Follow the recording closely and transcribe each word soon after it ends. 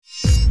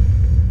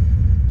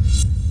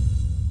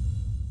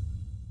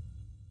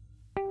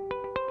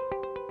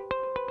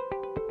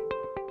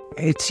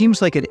It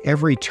seems like at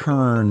every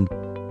turn,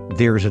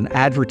 there's an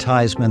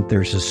advertisement,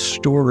 there's a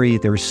story,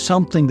 there's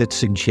something that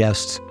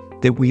suggests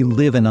that we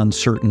live in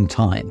uncertain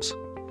times.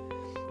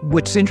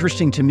 What's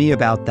interesting to me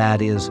about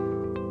that is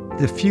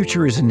the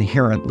future is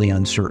inherently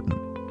uncertain.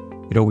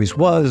 It always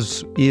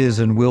was, is,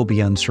 and will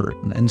be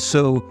uncertain. And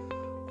so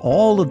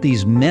all of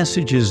these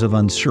messages of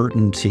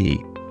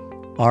uncertainty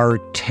are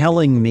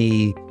telling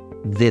me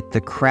that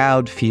the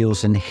crowd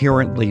feels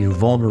inherently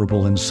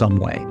vulnerable in some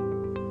way.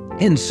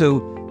 And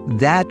so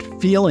that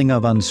feeling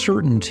of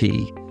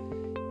uncertainty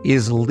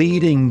is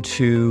leading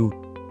to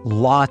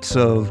lots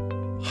of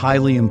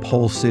highly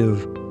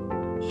impulsive,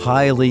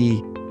 highly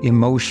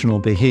emotional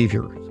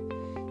behavior.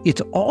 It's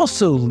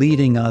also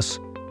leading us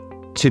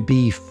to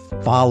be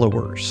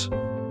followers.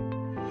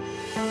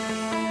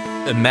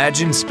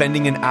 Imagine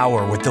spending an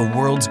hour with the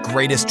world's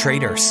greatest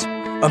traders.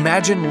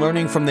 Imagine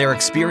learning from their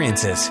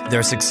experiences,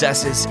 their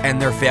successes,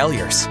 and their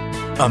failures.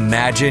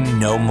 Imagine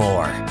no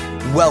more.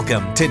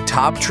 Welcome to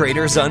Top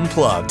Traders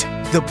Unplugged,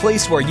 the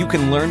place where you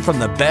can learn from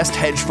the best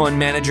hedge fund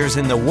managers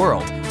in the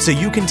world so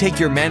you can take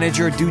your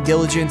manager, due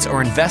diligence,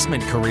 or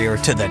investment career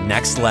to the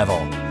next level.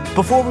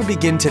 Before we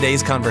begin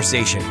today's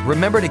conversation,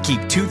 remember to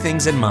keep two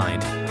things in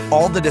mind.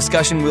 All the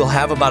discussion we'll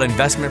have about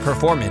investment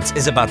performance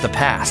is about the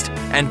past,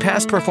 and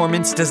past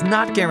performance does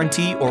not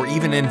guarantee or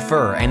even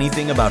infer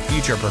anything about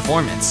future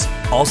performance.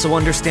 Also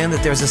understand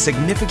that there's a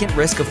significant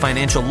risk of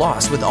financial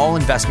loss with all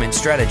investment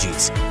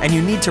strategies, and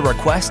you need to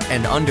request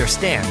and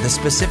understand the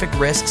specific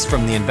risks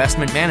from the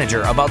investment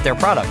manager about their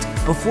product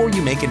before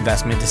you make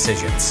investment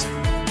decisions.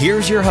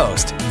 Here's your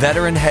host,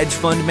 veteran hedge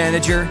fund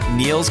manager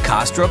Niels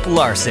Kostrup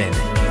Larsen.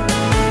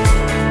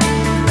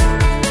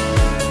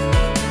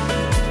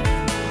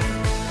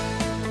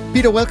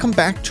 Peter, welcome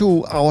back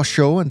to our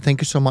show, and thank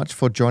you so much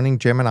for joining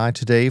Gem and I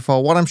today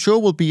for what I'm sure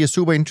will be a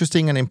super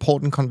interesting and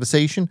important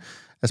conversation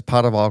as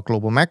part of our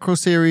Global Macro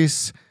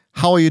series.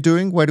 How are you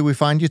doing? Where do we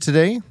find you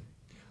today?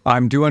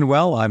 I'm doing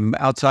well. I'm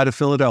outside of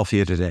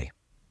Philadelphia today.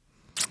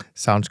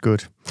 Sounds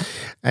good.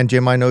 And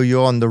Jim, I know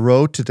you're on the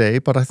road today,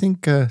 but I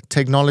think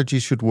technology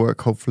should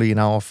work hopefully in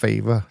our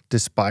favor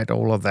despite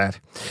all of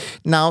that.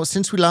 Now,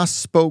 since we last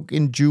spoke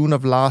in June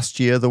of last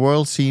year, the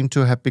world seemed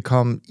to have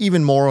become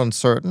even more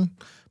uncertain.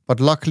 But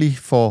luckily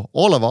for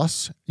all of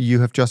us, you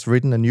have just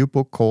written a new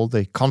book called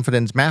The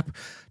Confidence Map,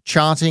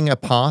 Charting a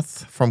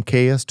Path from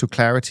Chaos to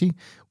Clarity,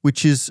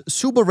 which is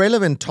super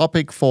relevant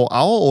topic for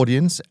our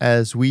audience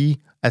as we,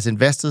 as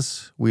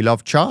investors, we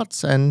love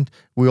charts and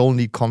we all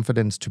need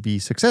confidence to be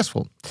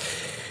successful.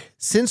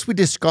 Since we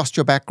discussed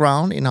your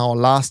background in our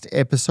last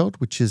episode,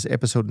 which is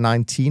episode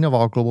 19 of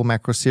our Global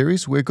Macro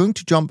series, we're going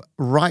to jump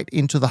right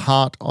into the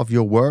heart of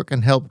your work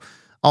and help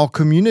our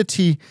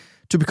community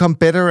to become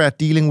better at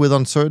dealing with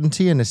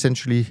uncertainty and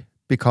essentially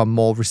become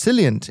more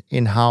resilient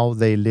in how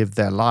they live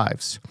their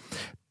lives.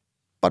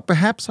 But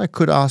perhaps I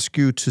could ask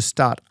you to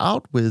start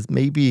out with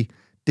maybe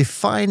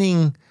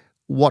defining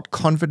what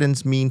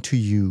confidence means to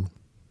you.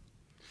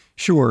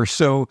 Sure.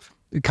 So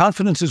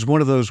confidence is one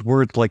of those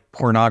words like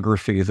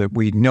pornography that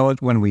we know it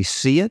when we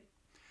see it,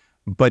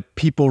 but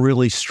people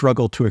really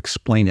struggle to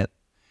explain it.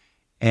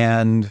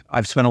 And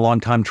I've spent a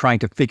long time trying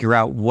to figure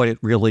out what it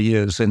really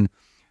is. And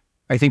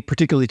I think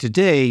particularly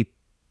today,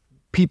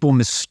 people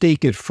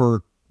mistake it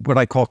for what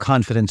I call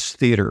confidence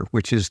theater,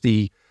 which is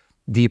the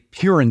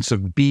appearance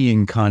of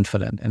being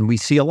confident. And we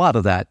see a lot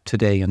of that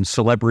today in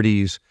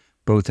celebrities,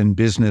 both in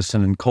business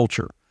and in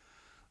culture.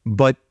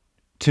 But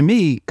to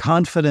me,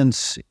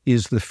 confidence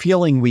is the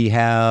feeling we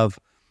have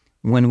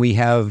when we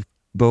have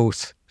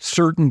both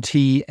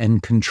certainty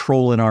and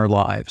control in our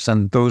lives.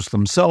 And those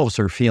themselves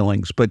are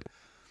feelings. But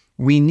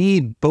we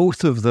need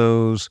both of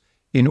those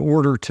in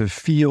order to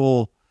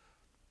feel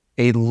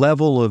a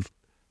level of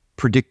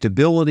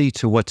predictability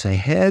to what's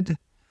ahead,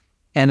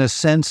 and a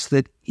sense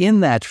that in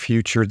that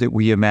future that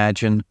we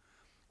imagine,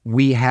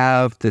 we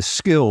have the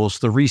skills,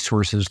 the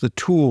resources, the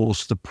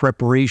tools, the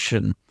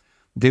preparation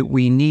that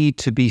we need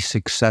to be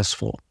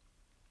successful.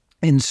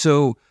 And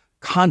so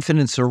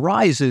confidence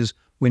arises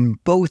when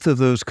both of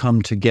those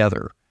come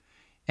together.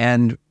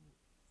 And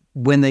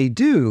when they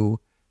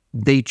do,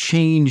 they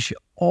change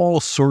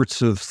all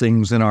sorts of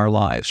things in our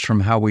lives,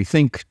 from how we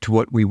think to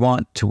what we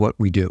want to what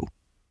we do.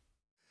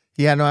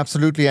 Yeah, no,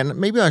 absolutely. And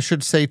maybe I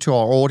should say to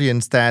our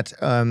audience that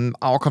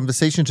our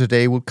conversation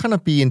today will kind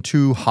of be in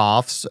two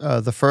halves.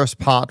 The first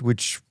part,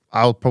 which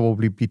I'll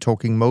probably be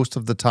talking most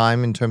of the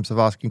time in terms of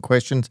asking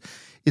questions,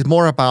 is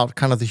more about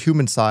kind of the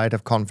human side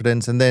of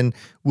confidence. And then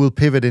we'll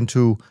pivot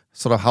into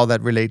sort of how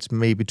that relates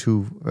maybe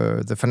to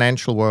the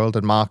financial world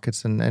and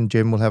markets. And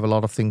Jim will have a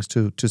lot of things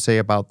to say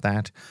about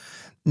that.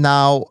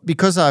 Now,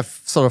 because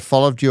I've sort of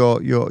followed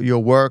your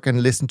work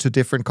and listened to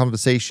different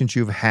conversations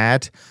you've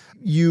had,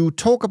 you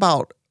talk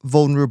about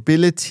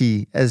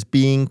vulnerability as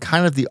being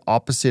kind of the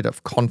opposite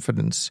of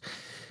confidence.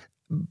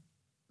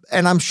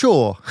 And I'm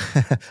sure,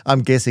 I'm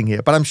guessing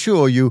here, but I'm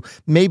sure you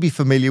may be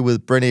familiar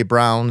with Brené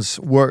Brown's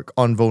work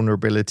on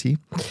vulnerability.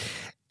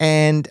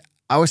 And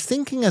I was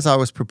thinking as I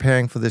was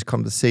preparing for this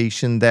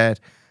conversation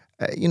that,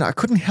 I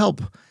couldn't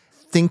help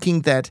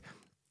thinking that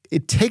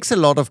it takes a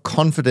lot of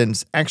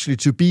confidence actually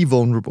to be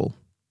vulnerable.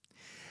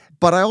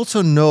 But I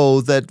also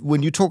know that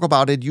when you talk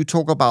about it, you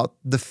talk about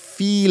the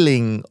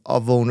feeling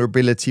of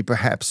vulnerability,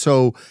 perhaps.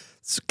 So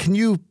can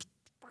you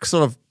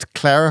sort of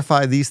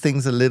clarify these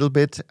things a little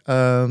bit,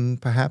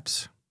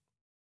 perhaps?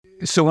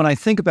 So when I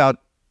think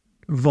about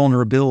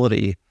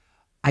vulnerability,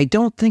 I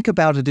don't think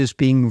about it as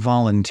being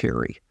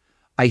voluntary.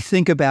 I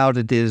think about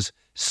it as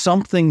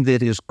something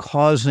that is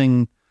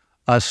causing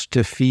us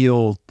to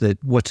feel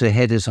that what's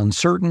ahead is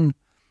uncertain,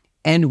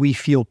 and we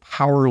feel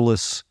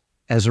powerless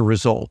as a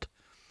result.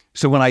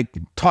 So when I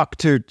talk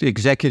to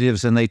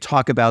executives and they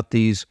talk about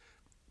these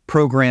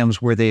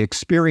programs where they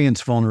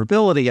experience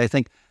vulnerability, I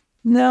think,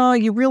 no,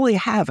 you really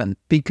haven't,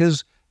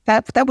 because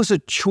that was a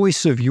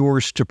choice of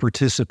yours to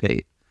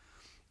participate.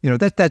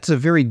 That's a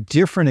very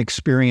different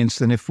experience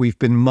than if we've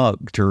been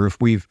mugged or if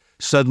we've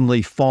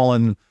suddenly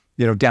fallen,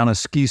 down a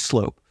ski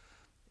slope.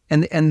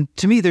 And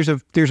to me, there's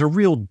a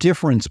real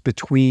difference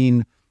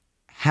between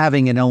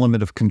having an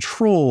element of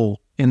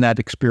control in that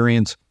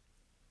experience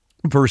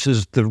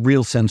versus the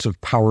real sense of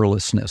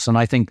powerlessness. And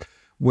I think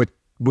what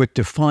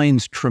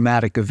defines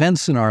traumatic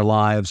events in our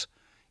lives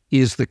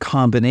is the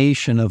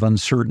combination of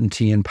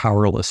uncertainty and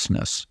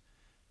powerlessness.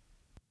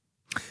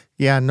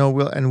 Yeah, no,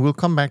 we'll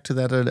come back to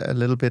that a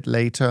little bit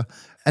later.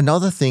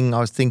 Another thing I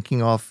was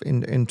thinking of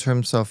in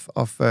terms of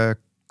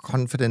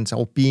confidence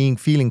or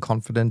feeling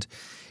confident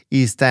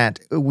is that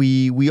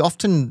we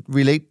often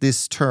relate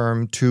this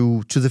term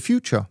to the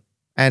future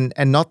and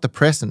not the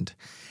present.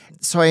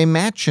 So I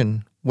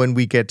imagine when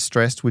we get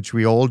stressed, which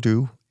we all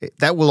do,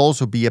 that will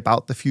also be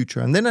about the future.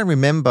 And then I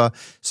remember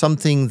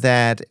something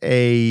that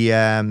a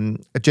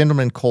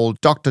gentleman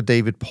called Dr.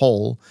 David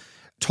Paul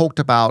talked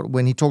about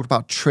when he talked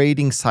about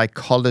trading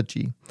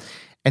psychology.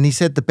 And he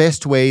said the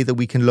best way that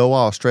we can lower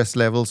our stress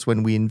levels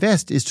when we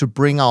invest is to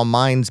bring our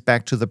minds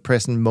back to the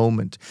present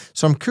moment.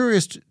 So I'm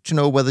curious to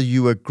know whether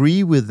you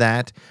agree with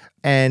that,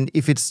 and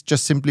if it's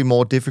just simply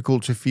more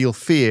difficult to feel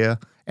fear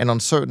and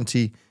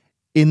uncertainty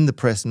in the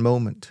present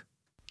moment.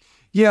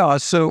 Yeah,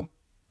 so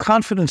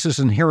confidence is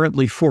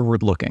inherently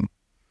forward-looking.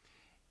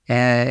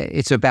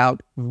 It's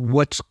about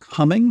what's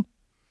coming.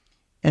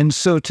 And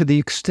so to the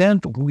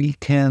extent we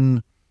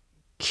can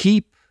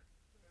keep,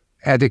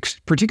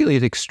 particularly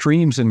at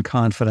extremes in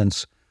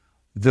confidence,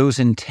 those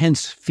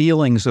intense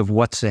feelings of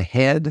what's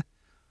ahead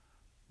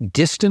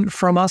distant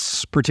from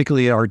us,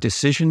 particularly our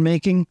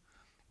decision-making,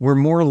 we're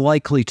more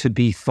likely to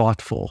be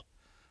thoughtful,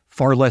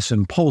 far less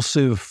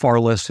impulsive, far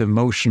less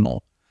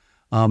emotional.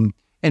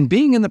 And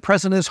being in the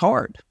present is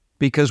hard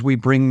because we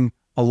bring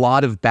a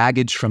lot of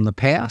baggage from the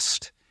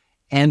past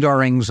and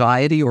our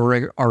anxiety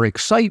or our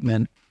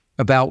excitement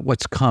about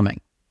what's coming.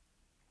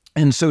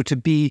 And so to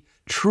be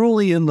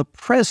truly in the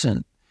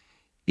present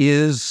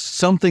is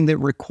something that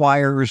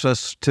requires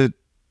us to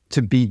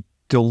be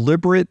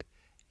deliberate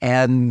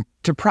and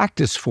to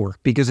practice for,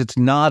 because it's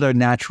not a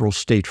natural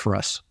state for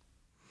us.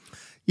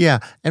 Yeah,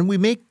 and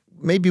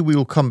maybe we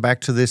will come back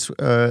to this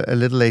a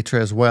little later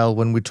as well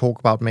when we talk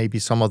about maybe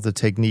some of the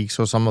techniques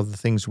or some of the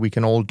things we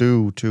can all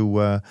do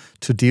to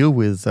deal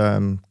with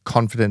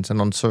confidence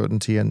and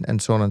uncertainty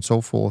and so on and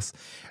so forth.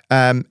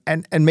 And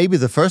maybe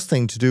the first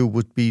thing to do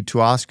would be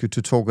to ask you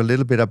to talk a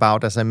little bit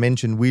about, as I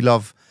mentioned, we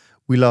love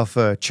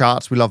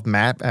charts, we love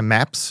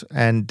maps,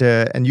 and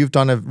you've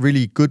done a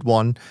really good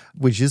one,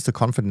 which is the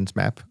confidence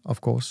map,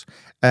 of course.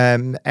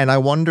 And I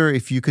wonder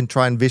if you can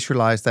try and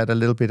visualize that a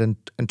little bit and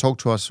talk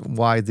to us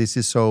why this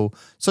is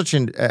such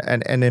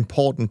an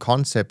important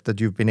concept that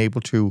you've been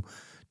able to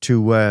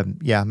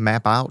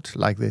map out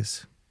like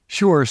this.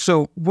 Sure.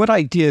 So what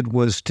I did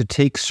was to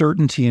take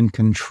certainty and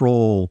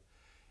control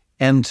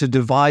and to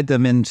divide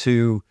them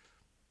into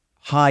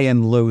high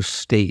and low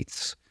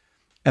states.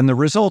 And the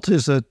result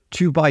is a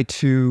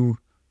 2x2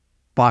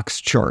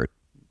 box chart,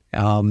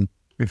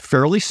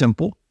 fairly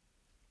simple.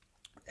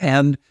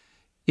 And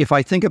if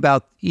I think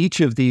about each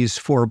of these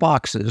four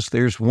boxes,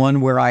 there's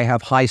one where I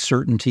have high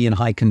certainty and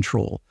high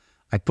control.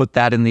 I put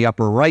that in the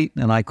upper right,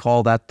 and I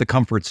call that the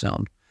comfort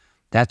zone.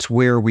 That's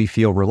where we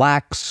feel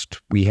relaxed,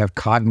 we have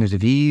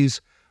cognitive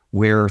ease,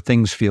 where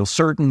things feel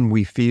certain,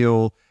 we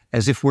feel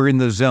as if we're in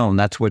the zone.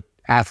 That's what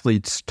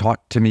athletes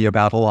talk to me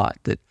about a lot,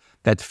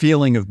 that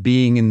feeling of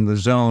being in the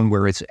zone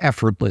where it's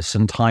effortless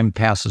and time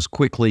passes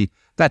quickly,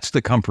 that's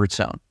the comfort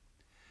zone.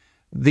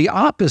 The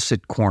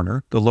opposite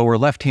corner, the lower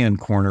left-hand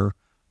corner,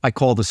 I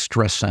call the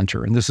stress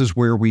center. And this is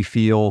where we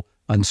feel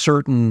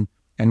uncertain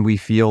and we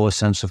feel a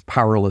sense of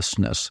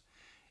powerlessness.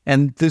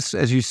 And this,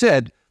 as you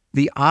said,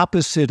 the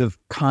opposite of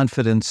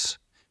confidence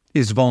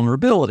is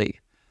vulnerability.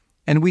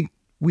 And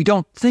we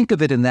don't think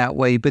of it in that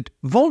way, but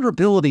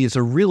vulnerability is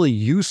a really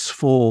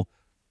useful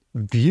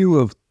view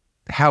of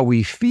how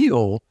we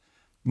feel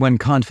when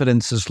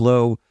confidence is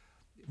low,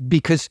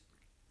 because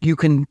you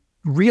can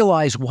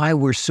realize why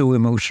we're so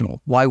emotional,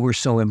 why we're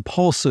so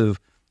impulsive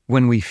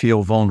when we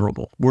feel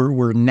vulnerable.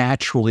 We're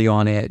naturally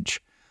on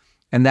edge.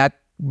 And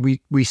that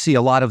we see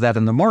a lot of that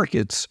in the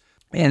markets.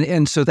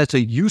 And so that's a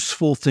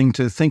useful thing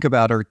to think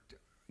about, or,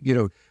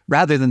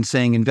 rather than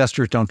saying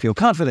investors don't feel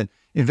confident,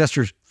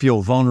 investors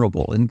feel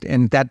vulnerable,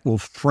 and that will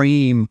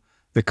frame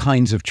the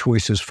kinds of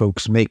choices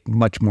folks make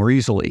much more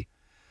easily.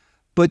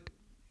 But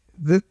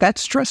that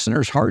stress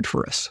center is hard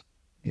for us.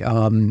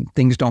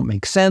 Things don't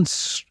make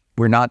sense.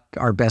 We're not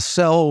our best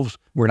selves.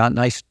 We're not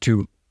nice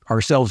to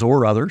ourselves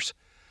or others.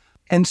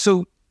 And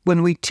so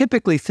when we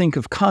typically think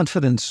of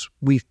confidence,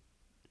 we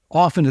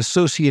often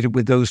associate it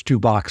with those two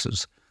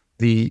boxes,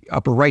 the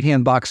upper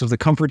right-hand box of the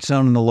comfort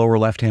zone and the lower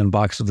left-hand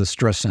box of the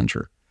stress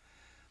center.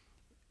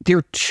 There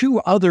are two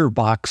other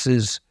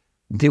boxes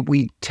that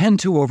we tend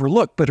to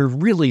overlook but are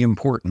really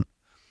important.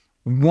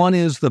 One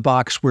is the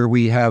box where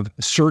we have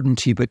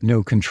certainty but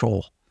no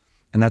control,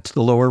 and that's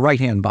the lower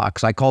right-hand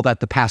box. I call that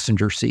the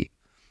passenger seat.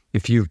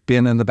 If you've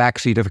been in the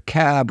backseat of a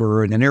cab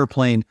or in an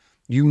airplane,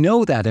 you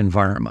know that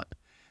environment.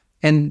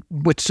 And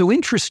what's so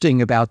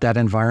interesting about that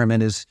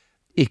environment is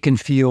it can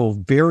feel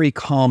very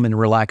calm and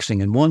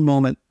relaxing in one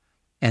moment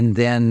and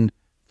then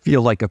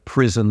feel like a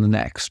prison the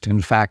next.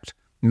 In fact,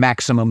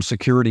 maximum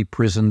security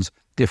prisons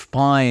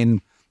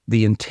define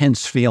the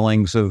intense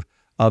feelings of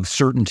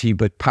certainty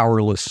but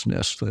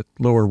powerlessness, the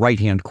lower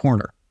right-hand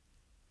corner.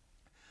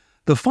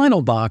 The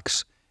final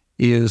box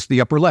is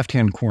the upper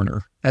left-hand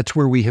corner. That's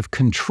where we have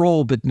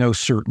control but no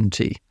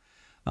certainty.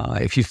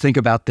 If you think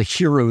about the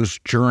hero's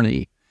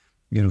journey,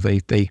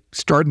 they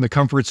start in the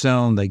comfort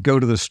zone, they go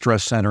to the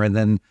stress center, and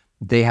then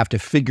they have to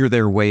figure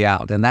their way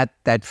out. And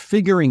that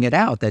figuring it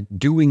out, that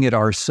doing it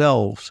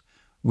ourselves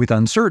with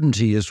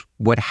uncertainty is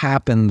what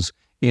happens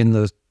in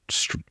the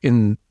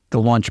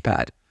launch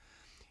pad.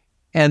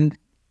 And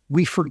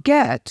we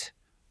forget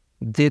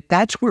that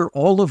that's where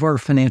all of our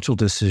financial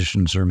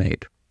decisions are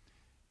made.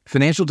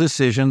 Financial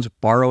decisions,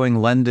 borrowing,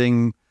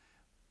 lending,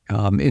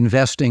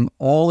 investing,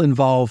 all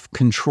involve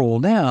control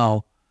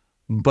now,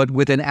 but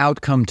with an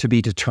outcome to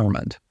be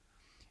determined.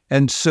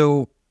 And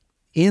so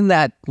in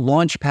that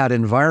launchpad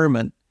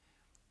environment,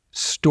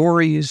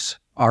 stories,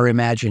 our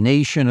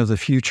imagination of the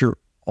future,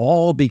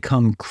 all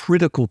become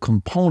critical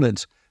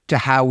components to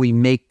how we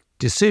make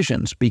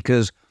decisions,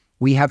 because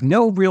we have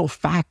no real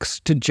facts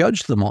to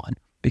judge them on,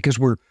 because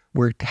we're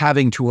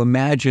having to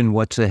imagine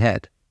what's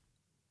ahead.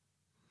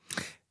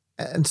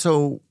 And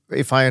so,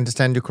 if I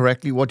understand you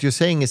correctly, what you're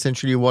saying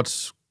essentially,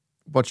 what's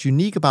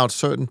unique about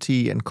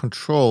certainty and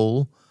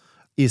control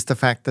is the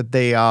fact that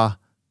they are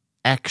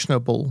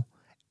actionable.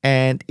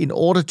 And in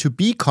order to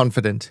be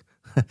confident,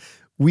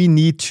 we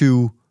need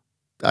to,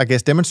 I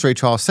guess, demonstrate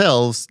to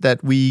ourselves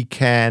that we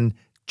can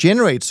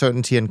generate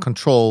certainty and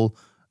control,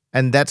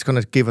 and that's going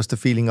to give us the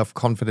feeling of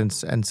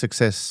confidence and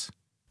success.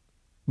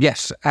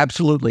 Yes,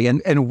 absolutely.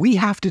 And we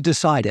have to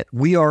decide it.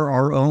 We are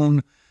our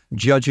own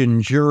judge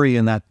and jury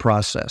in that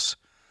process.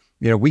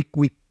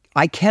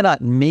 I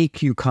cannot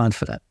make you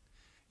confident.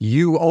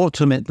 You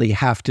ultimately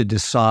have to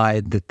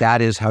decide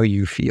that is how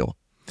you feel.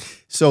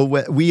 So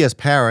we as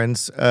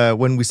parents,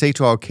 when we say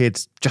to our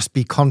kids, just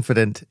be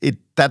confident,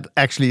 that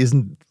actually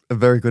isn't a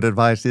very good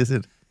advice, is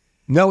it?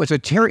 No, it's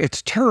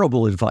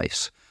terrible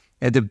advice.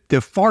 And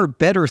the far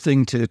better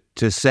thing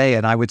to say,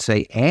 and I would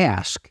say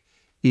ask,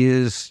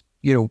 is,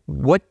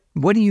 what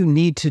do you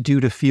need to do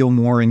to feel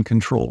more in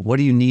control? What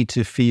do you need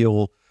to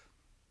feel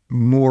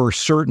more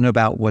certain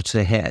about what's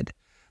ahead?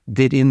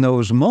 That in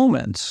those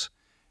moments,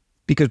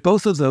 because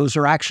both of those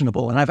are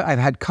actionable. And I've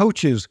had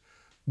coaches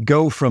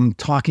go from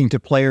talking to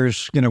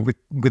players,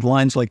 with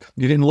lines like,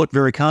 you didn't look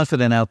very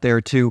confident out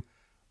there, to,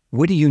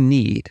 what do you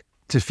need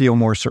to feel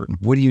more certain?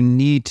 What do you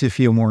need to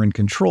feel more in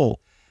control?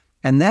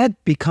 And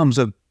that becomes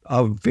a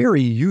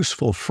very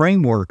useful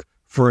framework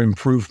for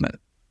improvement.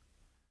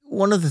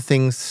 One of the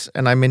things,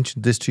 and I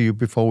mentioned this to you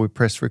before we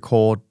press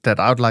record, that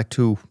I would like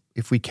to,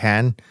 if we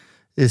can,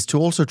 is to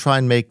also try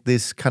and make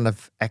this kind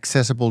of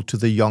accessible to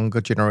the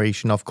younger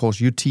generation. Of course,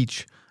 you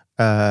teach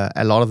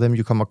a lot of them,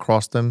 you come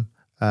across them.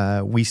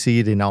 We see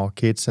it in our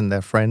kids and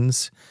their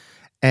friends.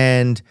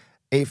 And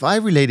if I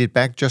relate it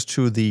back just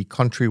to the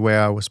country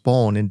where I was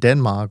born, in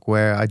Denmark,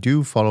 where I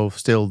do follow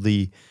still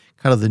the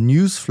kind of the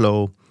news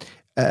flow,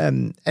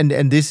 and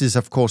this is,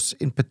 of course,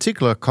 in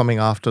particular coming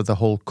after the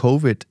whole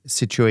COVID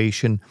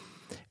situation,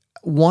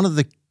 one of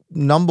the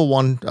number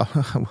one,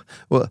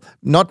 well,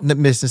 not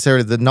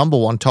necessarily the number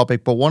one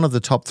topic, but one of the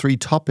top 3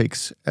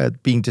 topics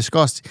being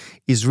discussed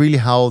is really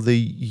how the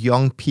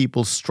young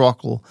people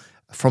struggle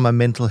from a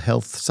mental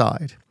health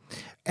side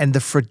and the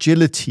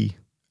fragility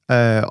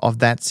of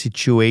that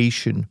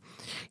situation.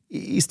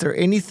 Is there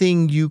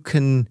anything you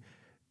can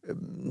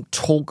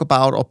talk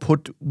about or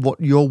put what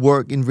your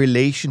work in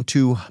relation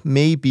to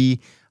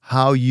maybe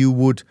how you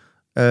would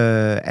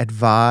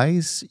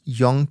advise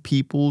young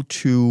people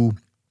to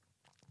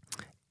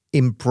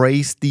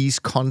embrace these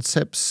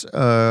concepts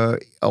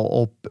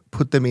or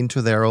put them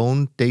into their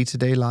own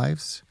day-to-day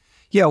lives?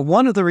 Yeah,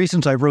 one of the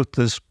reasons I wrote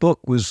this book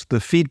was the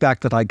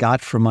feedback that I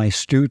got from my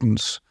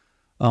students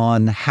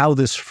on how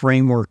this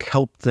framework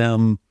helped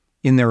them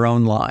in their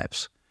own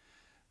lives.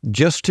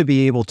 Just to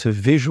be able to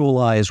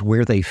visualize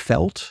where they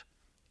felt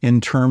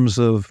in terms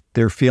of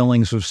their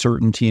feelings of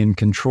certainty and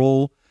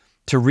control,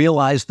 to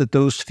realize that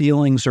those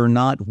feelings are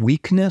not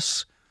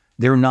weakness,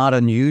 they're not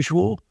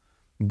unusual,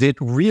 that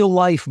real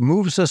life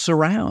moves us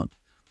around,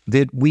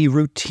 that we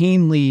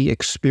routinely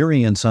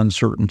experience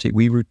uncertainty,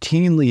 we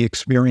routinely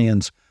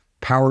experience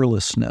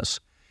powerlessness,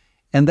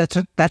 and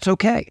that's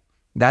okay.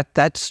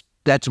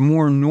 That's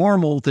more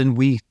normal than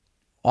we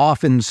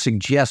often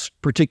suggest,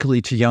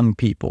 particularly to young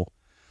people.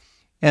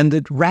 And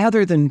that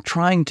rather than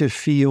trying to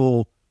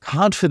feel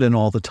confident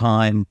all the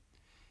time,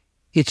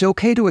 it's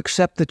okay to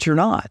accept that you're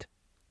not.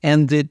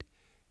 And that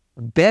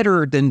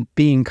better than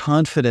being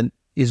confident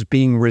is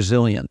being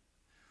resilient.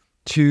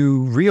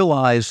 To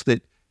realize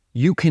that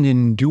you can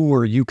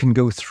endure, you can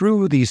go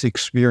through these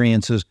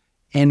experiences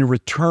and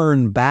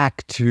return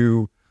back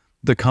to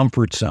the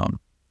comfort zone.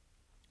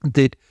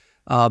 That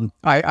I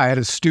had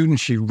a student,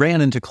 she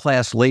ran into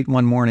class late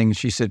one morning and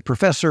she said,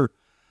 "Professor,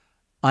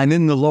 I'm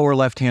in the lower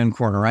left-hand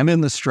corner. I'm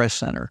in the stress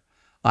center.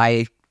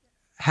 I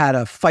had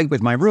a fight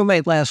with my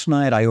roommate last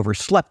night. I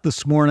overslept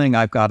this morning.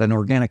 I've got an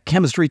organic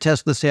chemistry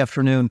test this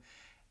afternoon."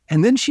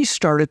 And then she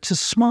started to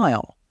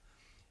smile.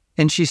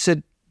 And she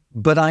said,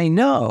 "But I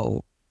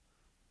know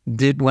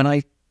that when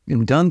I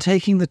am done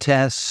taking the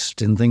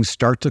test and things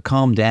start to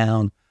calm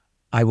down,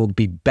 I will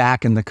be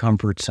back in the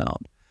comfort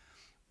zone."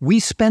 We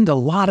spend a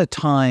lot of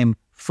time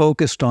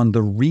focused on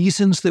the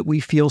reasons that we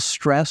feel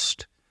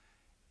stressed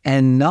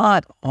and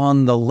not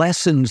on the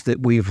lessons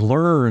that we've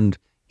learned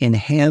in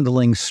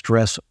handling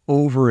stress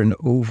over and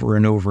over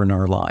and over in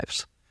our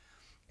lives.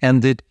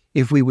 And that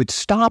if we would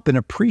stop and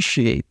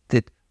appreciate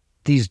that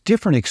these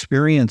different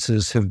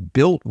experiences have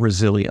built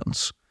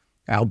resilience,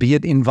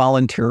 albeit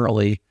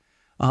involuntarily,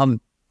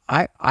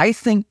 I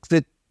think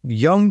that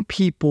young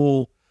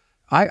people,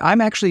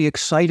 I'm actually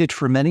excited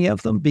for many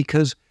of them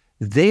because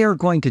they are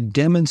going to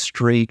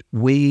demonstrate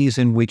ways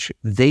in which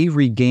they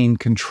regain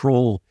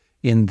control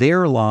in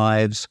their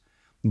lives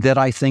that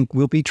I think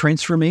will be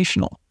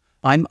transformational.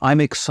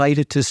 I'm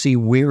excited to see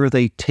where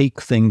they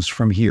take things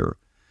from here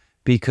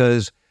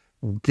because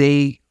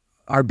they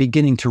are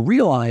beginning to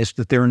realize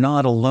that they're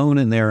not alone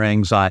in their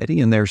anxiety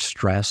and their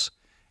stress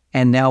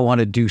and now want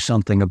to do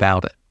something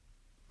about it.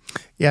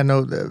 Yeah,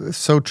 no,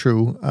 so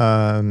true.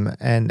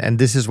 And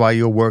this is why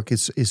your work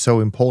is so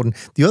important.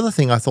 The other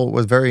thing I thought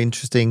was very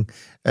interesting,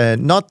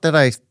 not that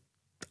I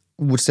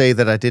would say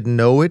that I didn't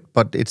know it,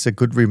 but it's a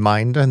good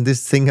reminder. And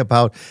this thing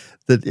about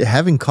that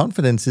having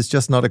confidence is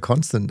just not a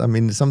constant. I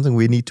mean, it's something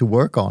we need to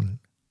work on.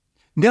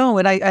 No,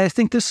 and I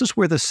think this is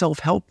where the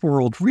self-help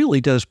world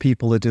really does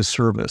people a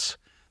disservice.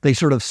 They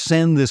sort of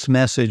send this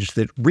message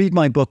that read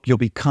my book, you'll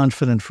be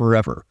confident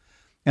forever.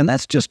 And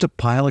that's just a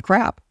pile of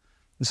crap.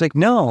 It's like,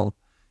 no,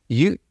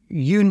 you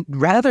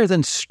rather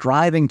than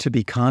striving to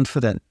be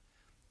confident,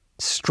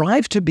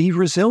 strive to be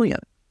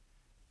resilient.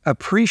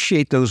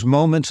 Appreciate those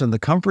moments in the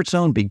comfort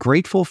zone, be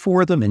grateful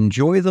for them,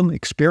 enjoy them,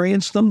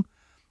 experience them,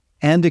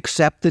 and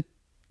accept that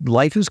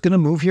life is going to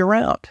move you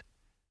around.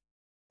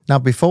 Now,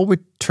 before we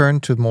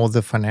turn to more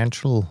the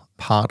financial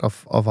part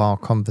of our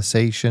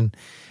conversation,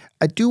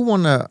 I do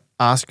want to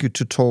ask you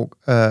to talk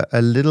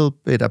a little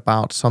bit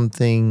about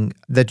something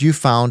that you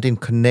found in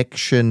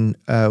connection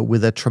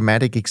with a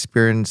traumatic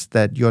experience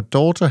that your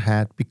daughter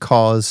had,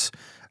 because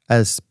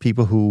as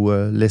people who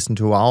listen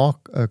to our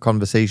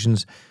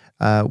conversations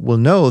will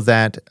know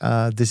that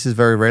this is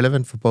very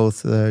relevant for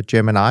both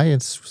Jem and I,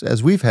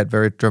 as we've had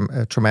very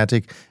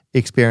traumatic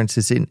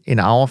experiences in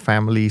our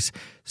families.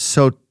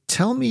 So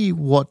tell me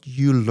what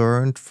you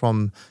learned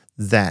from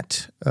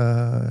that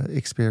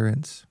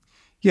experience.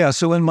 Yeah,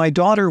 so when my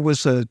daughter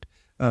was a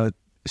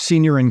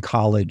senior in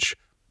college,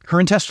 her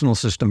intestinal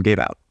system gave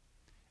out.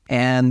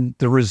 And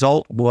the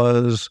result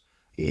was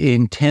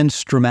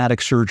intense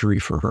dramatic surgery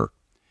for her.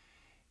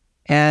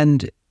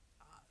 And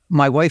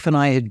my wife and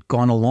I had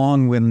gone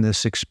along with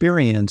this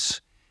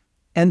experience.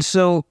 And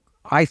so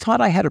I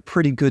thought I had a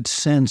pretty good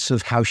sense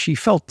of how she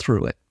felt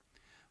through it.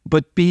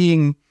 But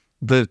being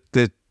the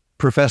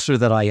professor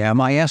that I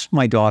am, I asked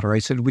my daughter, I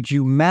said, would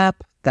you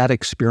map that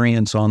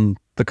experience on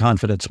the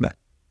confidence map?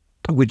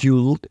 Would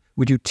you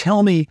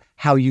tell me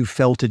how you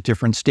felt at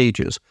different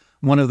stages?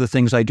 One of the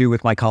things I do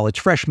with my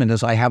college freshmen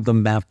is I have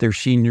them map their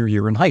senior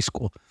year in high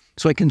school,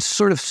 so I can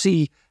sort of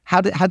see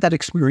how'd that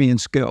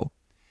experience go.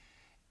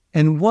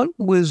 And what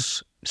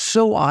was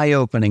so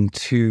eye-opening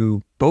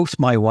to both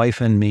my wife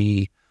and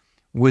me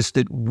was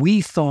that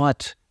we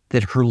thought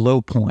that her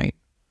low point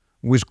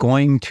was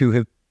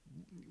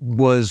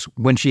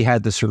when she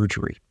had the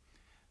surgery.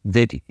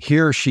 That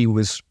here she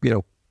was,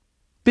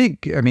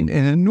 big, an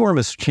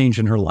enormous change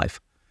in her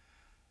life.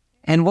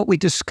 And what we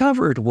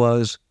discovered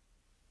was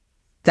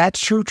that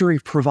surgery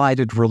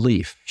provided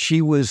relief.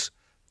 She was,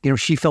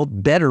 she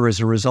felt better as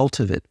a result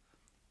of it.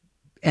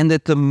 And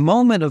that the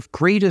moment of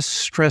greatest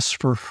stress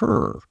for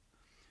her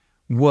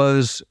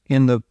was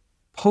in the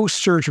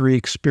post-surgery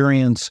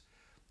experience.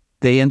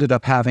 They ended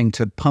up having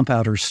to pump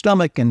out her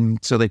stomach, and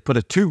so they put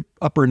a tube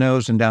up her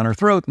nose and down her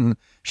throat, and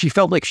she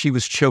felt like she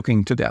was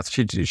choking to death.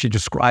 She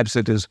describes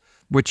it as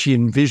what she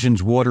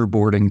envisions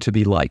waterboarding to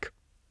be like.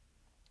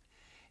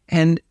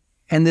 And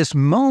this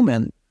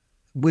moment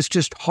was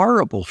just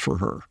horrible for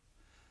her.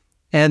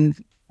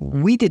 And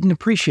we didn't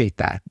appreciate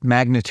that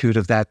magnitude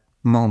of that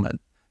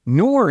moment.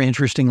 nor,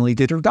 interestingly,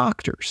 did her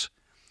doctors.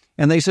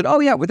 And they said, oh,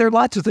 yeah, well, there are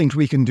lots of things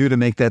we can do to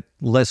make that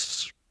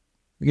less,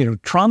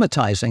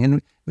 traumatizing. And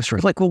it was sort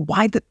of like, well,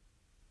 why the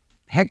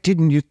heck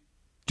didn't you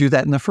do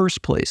that in the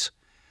first place?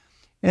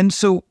 And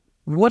so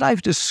what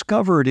I've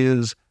discovered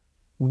is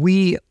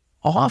we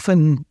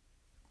often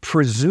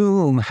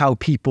presume how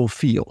people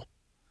feel.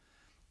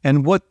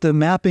 And what the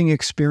mapping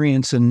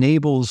experience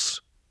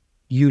enables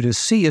you to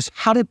see is,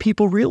 how did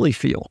people really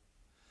feel?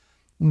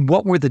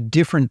 What were the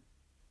different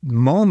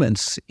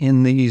moments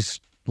in these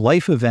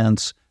life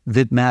events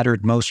that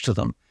mattered most to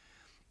them?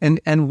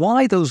 And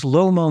why those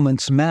low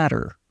moments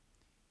matter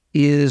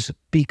is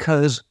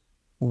because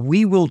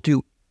we will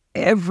do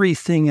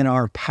everything in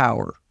our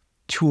power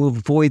to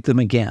avoid them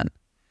again.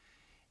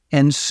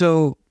 And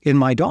so in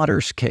my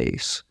daughter's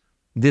case,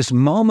 this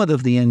moment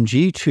of the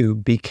NG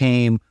tube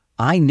became,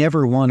 I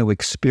never want to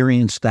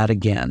experience that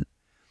again.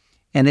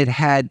 And it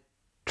had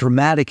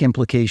dramatic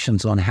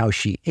implications on how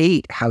she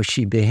ate, how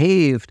she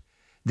behaved,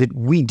 that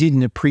we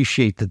didn't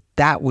appreciate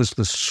that was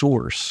the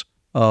source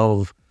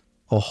of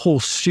a whole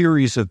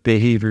series of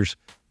behaviors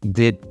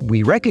that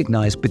we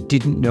recognized but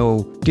didn't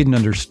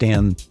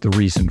understand the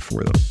reason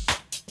for them.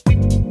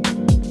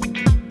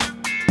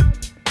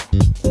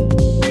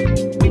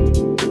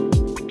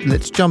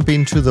 Let's jump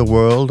into the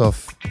world of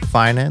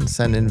finance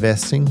and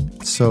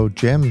investing. So,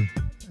 Jim,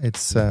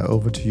 it's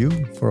over to you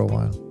for a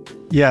while.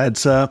 Yeah,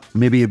 it's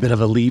maybe a bit of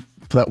a leap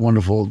for that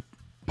wonderful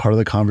part of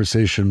the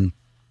conversation,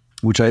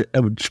 which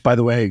by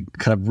the way,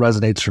 kind of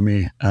resonates for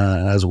me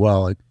as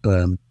well.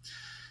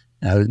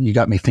 You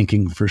got me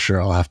thinking for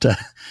sure. I'll have to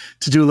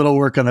do a little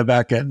work on the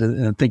back end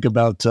and think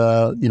about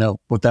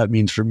what that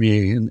means for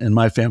me and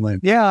my family.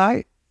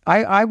 Yeah,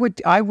 I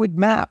would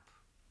map.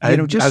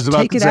 Just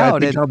take it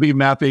out. I think I'll be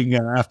mapping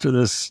after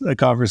this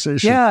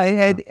conversation.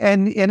 Yeah,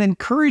 and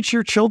encourage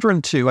your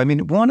children to. I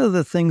mean, one of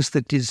the things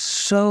that is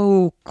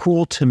so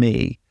cool to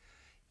me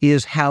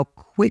is how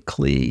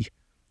quickly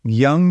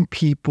young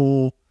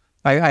people,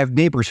 I have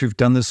neighbors who've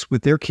done this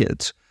with their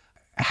kids,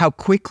 how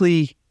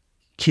quickly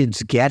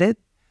kids get it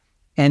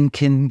and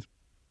can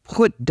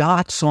put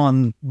dots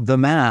on the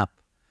map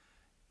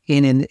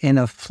in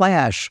a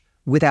flash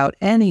without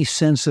any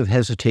sense of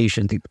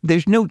hesitation.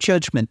 There's no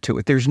judgment to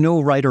it. There's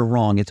no right or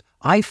wrong. It's,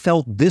 I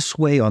felt this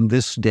way on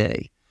this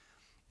day.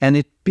 And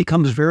it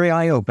becomes very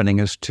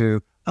eye-opening as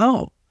to,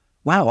 oh,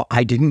 wow,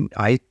 I didn't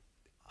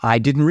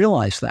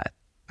realize that.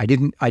 I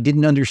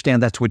didn't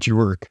understand that's what you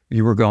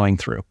were going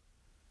through.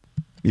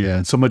 Yeah,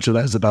 and so much of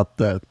that is about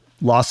the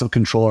loss of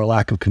control or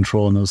lack of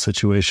control in those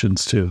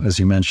situations too, as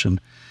you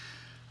mentioned.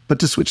 But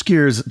to switch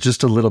gears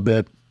just a little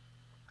bit,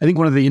 I think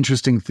one of the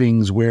interesting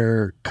things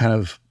where kind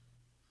of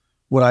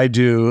what I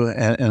do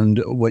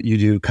and what you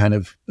do kind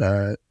of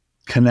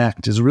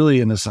connect is really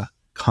in this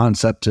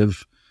concept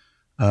of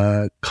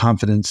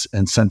confidence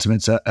and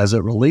sentiments as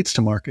it relates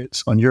to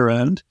markets on your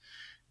end.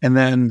 And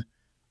then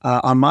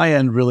on my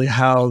end, really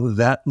how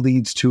that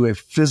leads to a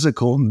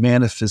physical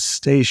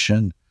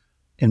manifestation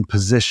in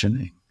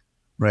positioning,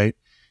 right?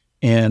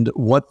 And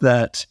what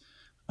that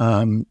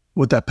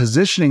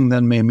positioning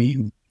then may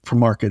mean for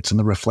markets and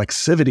the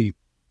reflexivity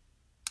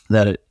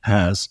that it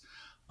has.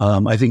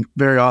 I think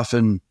very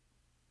often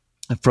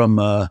from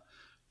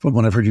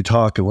when I've heard you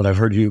talk and what I've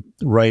heard you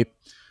write,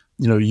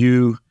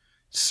 you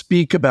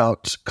speak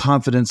about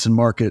confidence in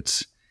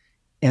markets,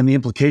 and the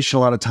implication a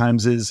lot of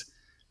times is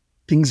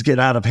things get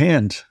out of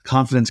hand.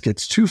 Confidence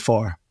gets too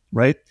far,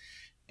 right?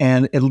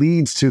 And it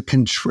leads to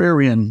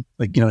contrarian,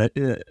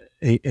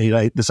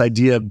 this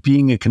idea of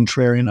being a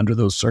contrarian under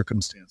those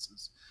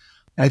circumstances.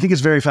 And I think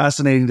it's very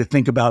fascinating to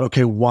think about,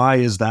 okay, why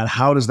is that?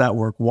 How does that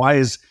work? Why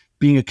is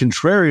being a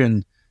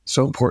contrarian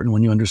so important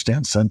when you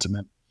understand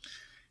sentiment?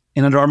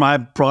 And under my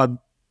broad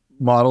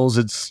models,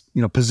 it's,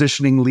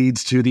 positioning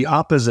leads to the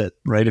opposite,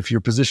 right? If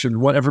you're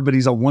positioned,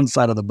 everybody's on one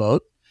side of the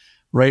boat,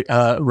 right?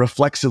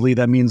 Reflexively,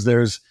 that means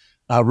there's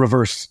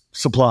reverse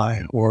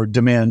supply or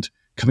demand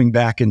coming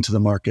back into the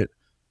market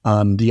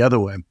the other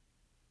way.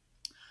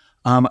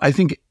 I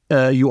think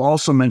you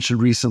also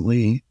mentioned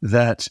recently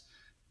that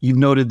you've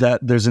noted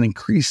that there's an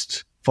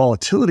increased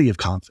volatility of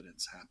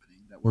confidence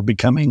happening, that we're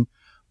becoming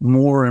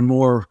more and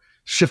more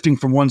shifting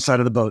from one side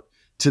of the boat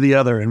to the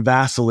other and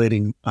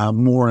vacillating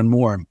more and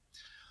more.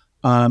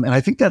 And I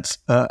think that's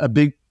to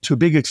a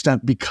big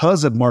extent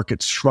because of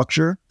market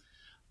structure.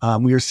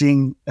 We are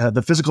seeing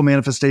the physical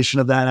manifestation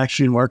of that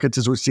actually in markets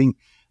is we're seeing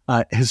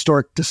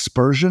historic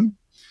dispersion,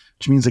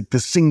 which means like the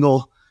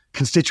single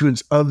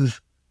constituents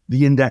of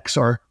the index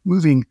are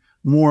moving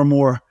more and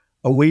more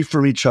away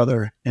from each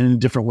other and in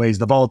different ways.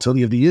 The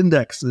volatility of the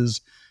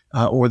indexes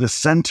or the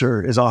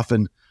center is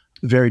often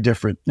very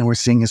different. And we're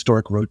seeing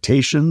historic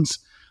rotations,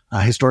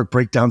 historic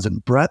breakdowns in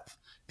breadth.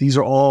 These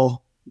are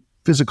all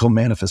physical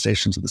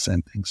manifestations of the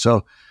same thing.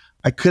 So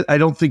I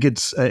don't think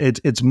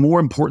it's more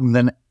important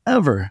than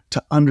ever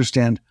to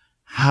understand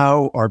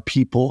how are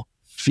people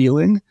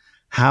feeling,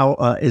 how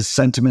is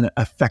sentiment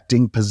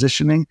affecting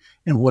positioning,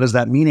 and what is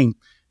that meaning?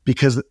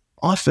 Because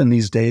often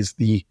these days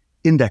the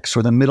index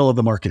or the middle of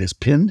the market is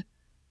pinned,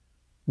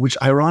 which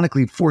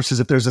ironically forces,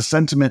 if there's a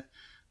sentiment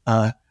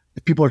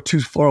if people are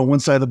too far on one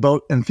side of the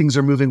boat and things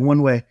are moving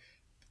one way,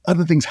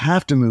 other things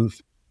have to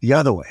move the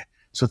other way.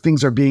 So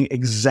things are being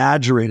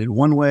exaggerated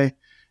one way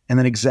and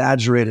then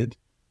exaggerated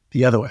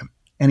the other way.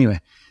 Anyway,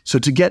 so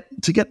to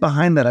get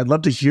behind that, I'd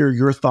love to hear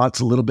your thoughts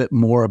a little bit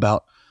more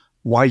about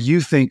why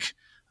you think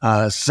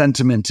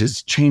sentiment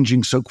is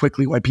changing so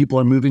quickly, why people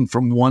are moving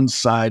from one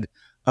side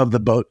of the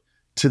boat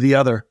to the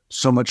other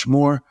so much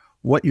more,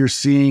 what you're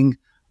seeing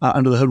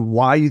under the hood,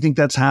 why you think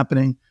that's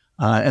happening,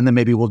 and then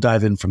maybe we'll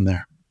dive in from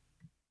there.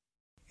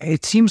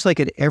 It seems like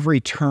at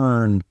every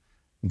turn,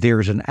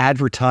 there's an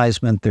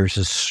advertisement, there's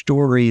a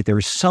story,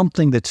 there's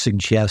something that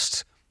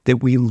suggests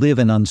that we live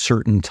in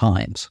uncertain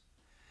times.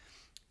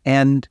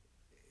 And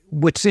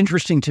what's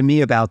interesting to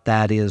me about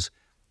that is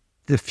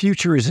the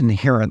future is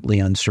inherently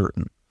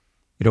uncertain.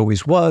 It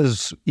always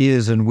was,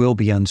 is, and will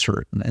be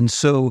uncertain. And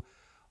so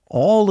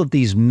all of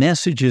these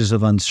messages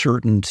of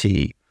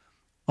uncertainty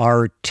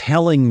are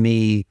telling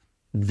me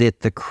that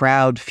the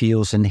crowd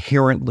feels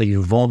inherently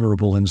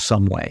vulnerable in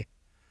some way,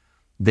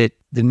 that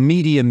the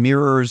media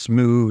mirrors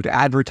mood,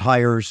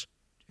 advertisers,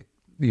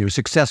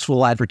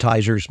 successful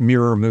advertisers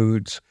mirror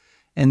moods.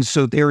 And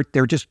so they're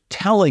just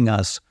telling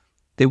us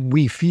that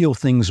we feel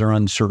things are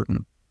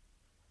uncertain.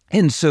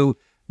 And so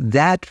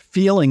that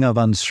feeling of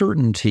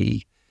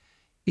uncertainty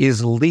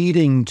is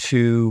leading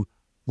to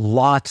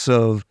lots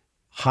of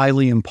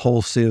highly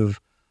impulsive,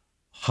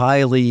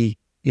 highly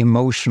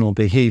emotional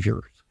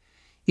behaviors.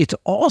 It's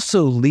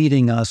also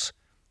leading us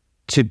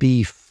to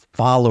be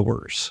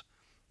followers.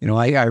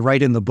 I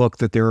write in the book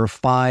that there are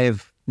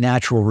 5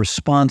 natural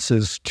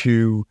responses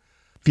to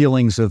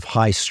feelings of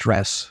high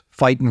stress: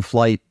 fight and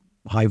flight,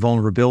 high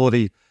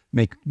vulnerability,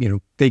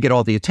 they get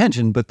all the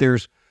attention, but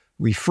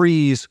we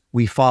freeze,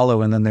 we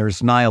follow, and then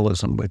there's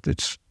nihilism,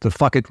 it's the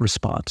fuck it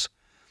response.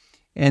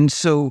 And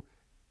so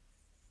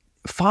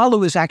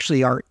follow is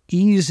actually our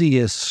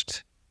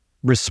easiest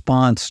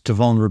response to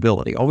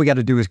vulnerability. All we got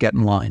to do is get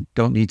in line.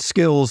 Don't need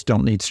skills,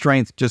 don't need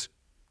strength, just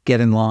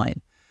get in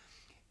line.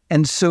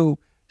 And so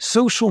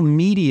social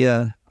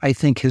media, I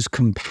think, has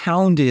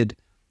compounded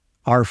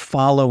our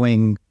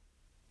following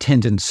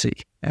tendency.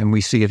 And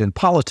we see it in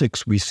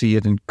politics, we see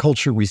it in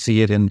culture, we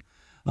see it in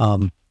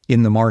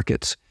the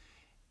markets.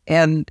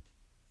 And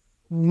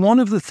one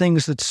of the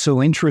things that's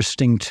so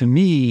interesting to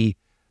me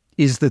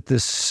is that the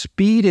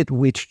speed at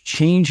which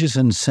changes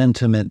in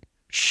sentiment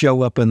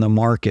show up in the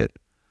market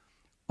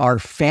are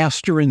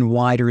faster and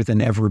wider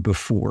than ever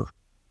before.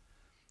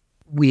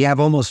 We have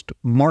almost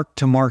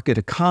mark-to-market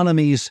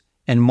economies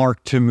and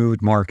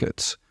mark-to-mood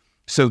markets,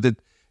 so that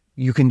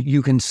you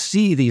can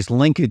see these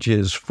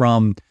linkages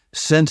from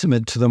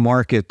sentiment to the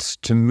markets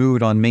to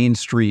mood on Main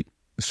Street.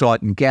 We saw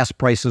it in gas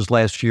prices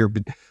last year,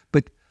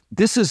 but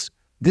this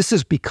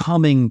is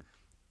becoming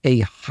a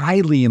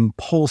highly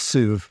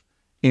impulsive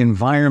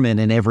environment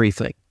in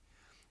everything.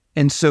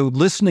 And so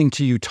listening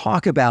to you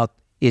talk about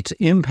its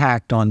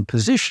impact on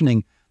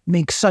positioning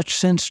makes such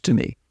sense to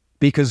me,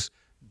 because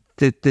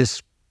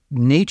this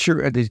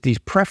nature, these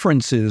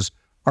preferences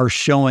are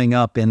showing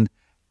up in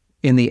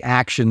the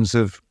actions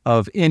of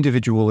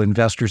individual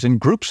investors and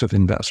groups of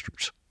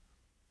investors.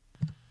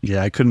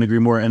 Yeah, I couldn't agree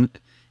more. And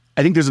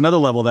I think there's another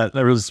level that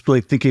I was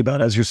really thinking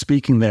about as you're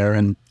speaking there,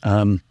 and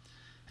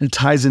it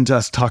ties into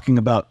us talking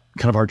about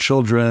kind of our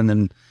children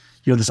and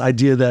this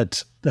idea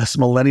that this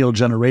millennial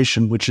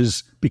generation, which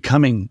is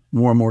becoming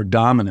more and more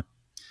dominant,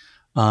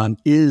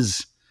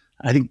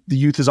 I think the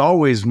youth is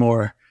always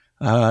more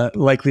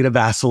likely to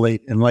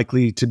vacillate and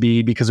likely to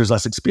be, because there's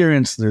less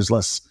experience, there's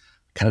less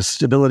kind of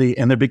stability,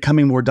 and they're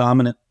becoming more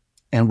dominant.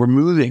 And we're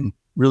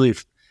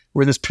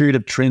in this period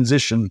of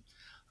transition,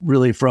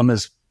 really from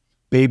this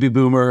baby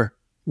boomer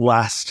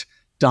last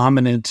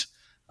dominant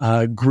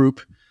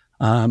group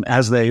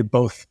as they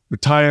both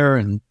retire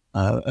and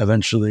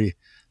eventually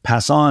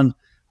pass on,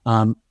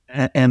 and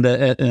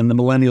the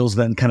millennials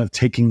then kind of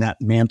taking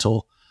that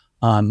mantle.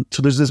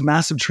 So there's this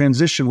massive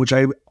transition, which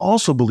I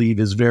also believe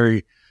is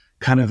very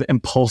kind of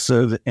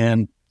impulsive,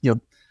 and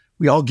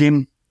we all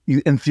gain,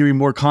 in theory,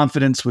 more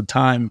confidence with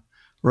time,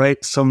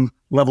 right? Some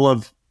level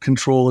of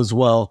control as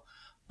well.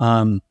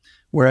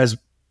 Whereas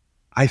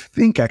I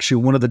think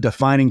actually one of the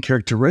defining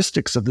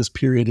characteristics of this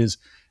period is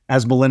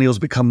as millennials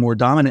become more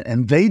dominant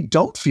and they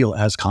don't feel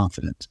as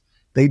confident,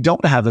 they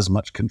don't have as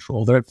much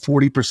control. They're at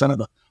 40% of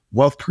the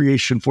wealth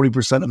creation,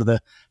 40% of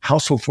the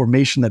household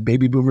formation that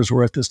baby boomers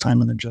were at this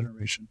time in their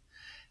generation,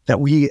 that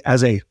we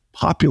as a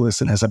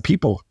populace and as a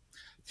people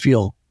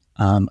feel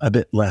a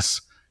bit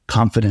less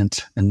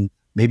confident and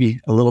maybe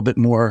a little bit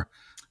more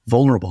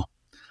vulnerable.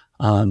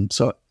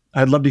 So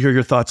I'd love to hear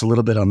your thoughts a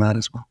little bit on that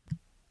as well.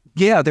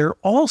 Yeah, there are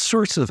all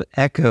sorts of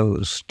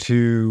echoes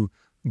to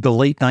the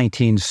late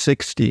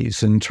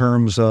 1960s in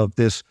terms of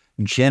this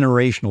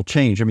generational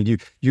change. I mean,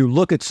 you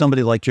look at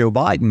somebody like Joe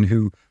Biden,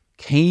 who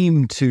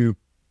came to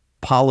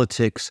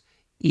politics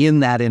in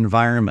that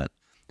environment.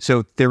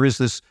 So there is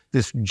this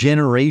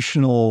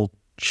generational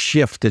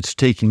shift that's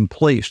taking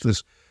place,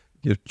 this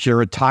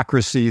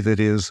gerontocracy that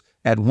is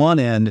at one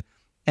end,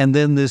 and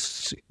then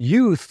this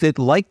youth that,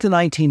 like the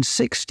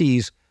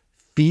 1960s,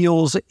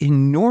 feels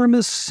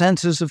enormous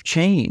senses of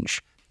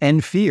change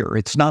and fear.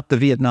 It's not the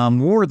Vietnam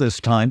War this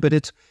time, but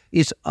it's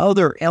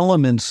other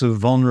elements of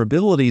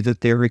vulnerability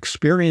that they're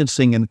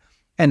experiencing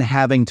and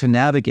having to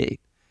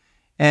navigate.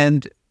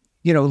 And,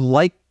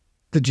 like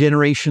the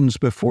generations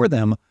before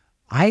them,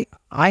 I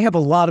have a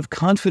lot of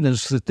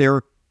confidence that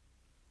they're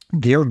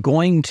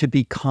going to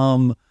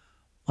become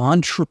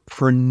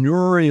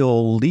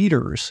entrepreneurial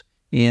leaders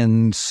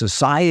in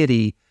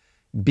society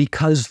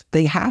because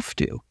they have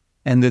to,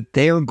 and that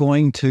they're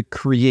going to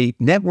create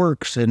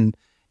networks and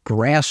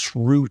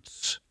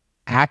grassroots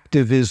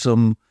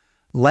activism,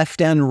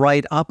 left and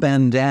right, up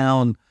and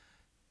down,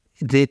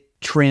 that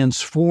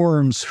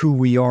transforms who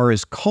we are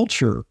as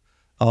culture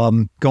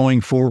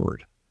going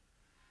forward.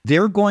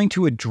 They're going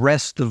to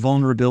address the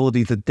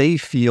vulnerability that they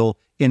feel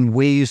in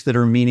ways that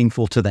are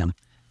meaningful to them.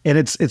 And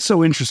it's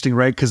so interesting,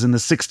 right? Because in the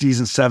 60s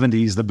and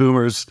 70s, the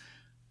boomers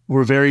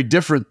were very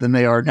different than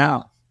they are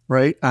now,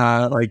 right?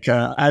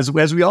 As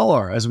we all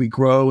are, as we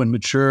grow and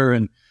mature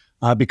and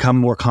become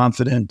more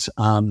confident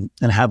and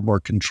have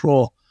more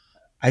control.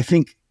 I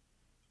think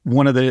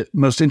one of the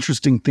most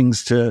interesting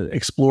things to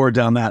explore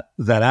down that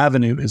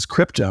avenue is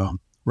crypto,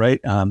 right?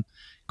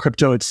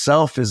 Crypto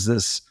itself is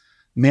this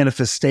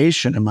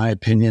manifestation, in my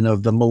opinion,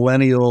 of the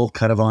millennial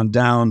kind of on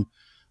down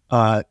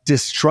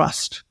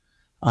distrust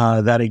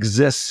that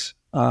exists,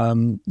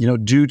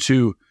 due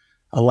to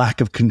a lack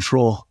of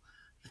control,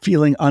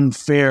 feeling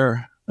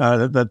unfair,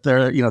 that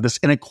they're, this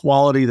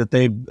inequality that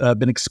they've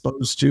been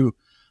exposed to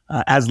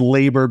as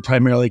labored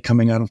primarily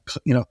coming out of,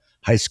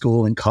 high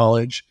school and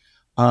college,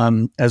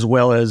 as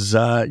well as,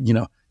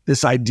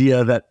 this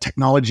idea that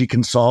technology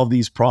can solve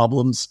these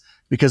problems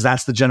because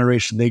that's the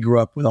generation they grew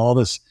up with, all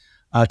this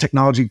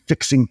technology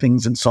fixing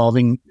things and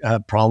solving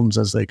problems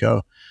as they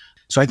go.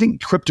 So I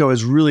think crypto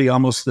is really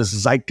almost this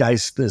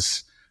zeitgeist,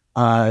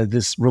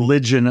 this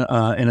religion,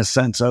 in a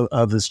sense,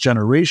 of this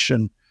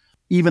generation,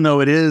 even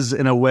though it is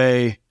in a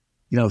way,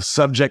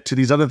 subject to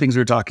these other things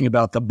we were talking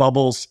about, the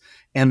bubbles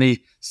and the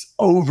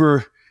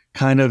over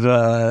kind of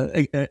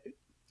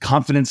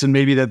confidence in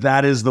maybe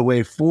that is the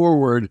way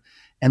forward,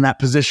 and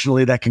that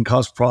positionally that can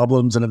cause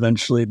problems and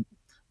eventually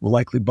will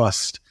likely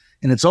bust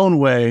in its own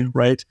way,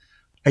 right?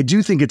 I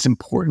do think it's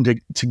important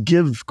to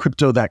give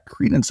crypto that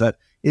credence that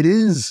it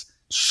is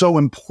so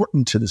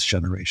important to this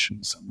generation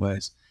in some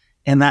ways.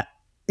 And that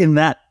in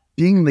that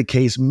being the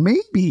case,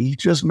 maybe,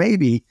 just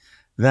maybe,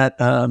 that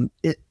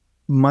it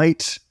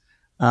might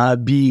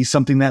be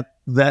something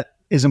that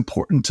is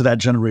important to that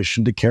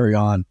generation to carry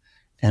on.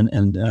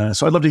 And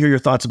so I'd love to hear your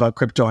thoughts about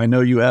crypto. I know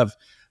you have,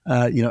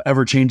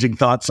 ever-changing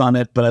thoughts on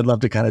it, but I'd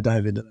love to kind of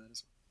dive into that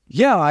as well.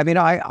 Yeah, I mean,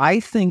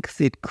 I think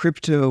that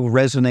crypto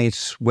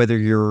resonates whether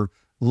you're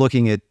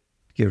looking at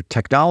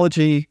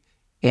technology,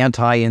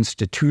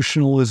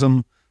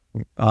 anti-institutionalism,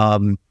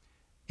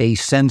 a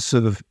sense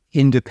of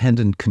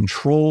independent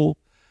control.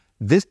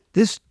 This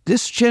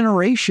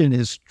generation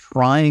is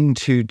trying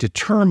to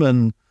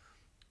determine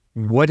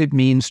what it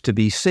means to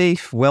be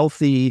safe,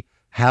 wealthy,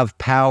 have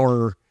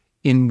power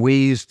in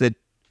ways that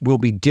will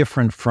be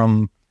different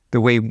from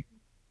the way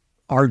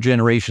our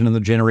generation and the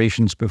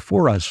generations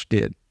before us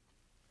did.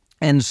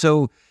 And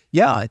so,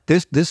 yeah,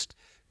 this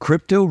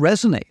crypto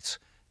resonates.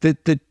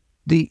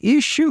 The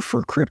issue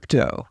for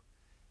crypto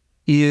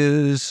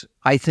is,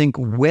 I think,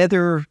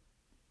 whether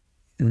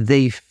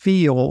they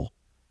feel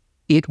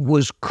it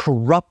was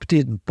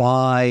corrupted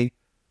by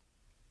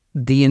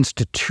the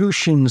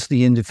institutions,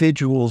 the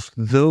individuals,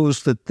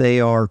 those that they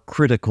are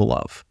critical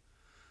of.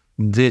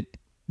 That,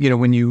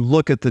 when you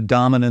look at the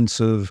dominance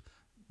of,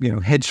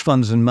 hedge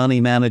funds and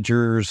money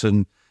managers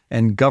and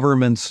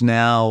governments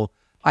now,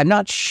 I'm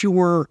not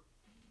sure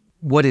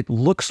what it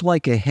looks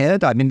like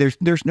ahead. I mean,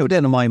 there's no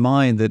doubt in my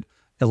mind that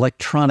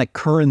electronic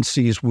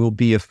currencies will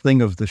be a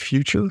thing of the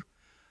future,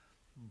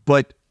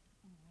 but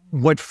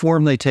what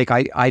form they take,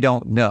 I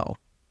don't know.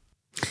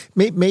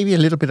 Maybe a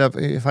little bit of,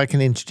 if I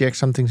can interject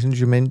something, since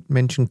you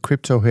mentioned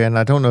crypto here, and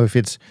I don't know if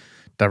it's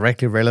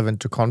directly relevant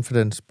to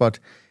confidence, but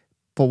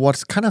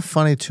what's kind of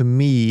funny to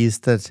me is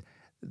that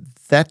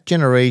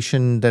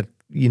generation that,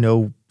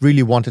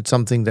 really wanted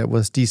something that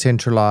was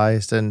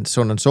decentralized and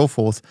so on and so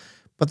forth,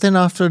 but then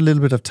after a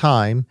little bit of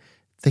time,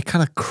 they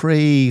kind of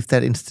crave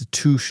that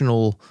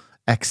institutional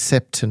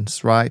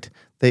acceptance, right?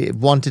 They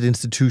wanted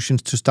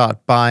institutions to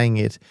start buying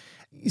it.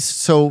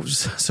 So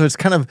it's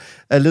kind of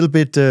a little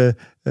bit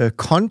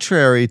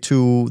contrary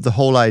to the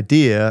whole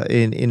idea,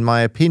 in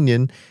my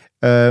opinion.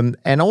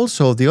 And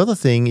also the other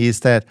thing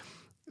is that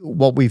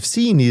what we've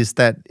seen is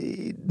that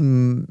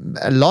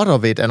a lot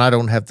of it, and I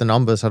don't have the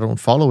numbers, I don't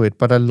follow it,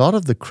 but a lot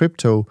of the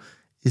crypto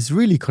is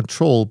really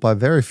controlled by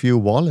very few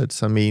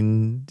wallets. I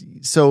mean,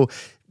 so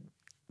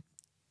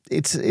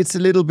it's a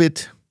little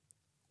bit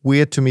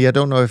weird to me. I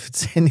don't know if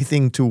it's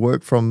anything to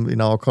work from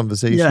in our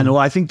conversation. Yeah, no,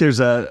 I think there's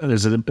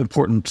an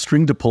important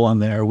string to pull on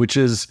there, which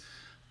is,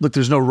 look,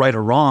 there's no right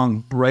or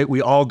wrong, right?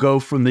 We all go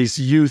from these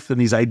youth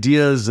and these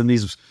ideas and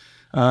these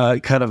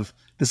kind of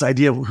this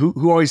idea of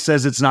who always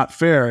says it's not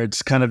fair.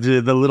 It's kind of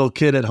the little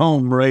kid at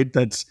home, right?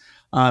 That's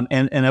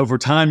and over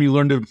time you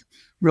learn to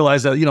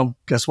realize that,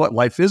 guess what?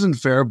 Life isn't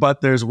fair,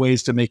 but there's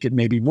ways to make it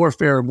maybe more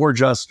fair, more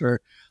just,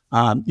 or,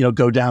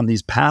 go down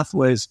these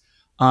pathways.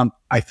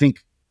 I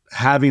think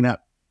having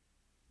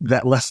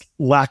that less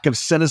lack of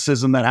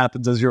cynicism that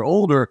happens as you're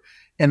older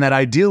and that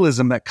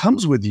idealism that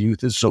comes with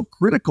youth is so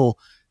critical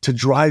to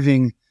drove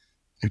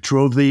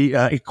the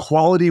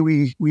equality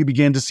we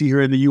began to see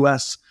here in the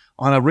U.S.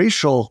 on a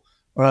racial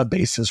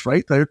basis,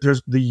 right?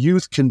 There's the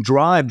youth can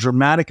drive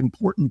dramatic,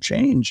 important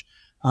change.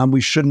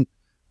 We shouldn't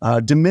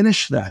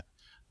diminish that.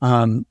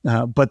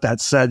 But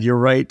that said, you're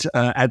right.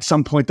 At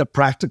some point, the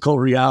practical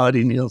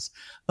reality, Niels,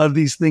 of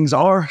these things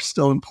are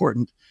still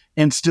important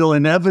and still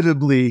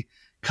inevitably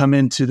come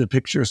into the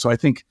picture. So I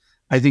think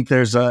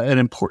there's an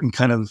important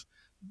kind of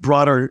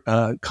broader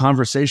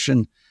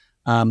conversation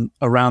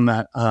around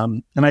that.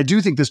 And I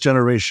do think this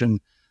generation,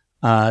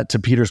 to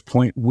Peter's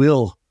point,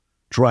 will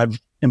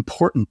drive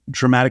important,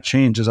 dramatic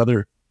change as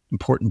other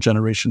important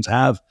generations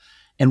have.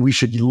 And we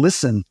should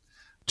listen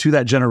to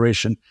that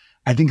generation.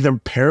 I think they're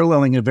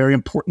paralleling a very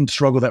important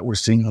struggle that we're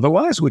seeing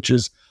otherwise, which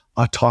is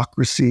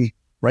autocracy,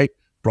 right?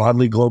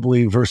 Broadly,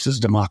 globally versus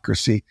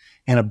democracy.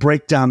 And a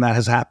breakdown that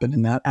has happened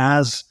in that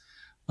as,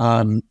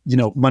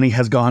 money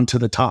has gone to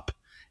the top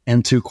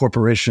and to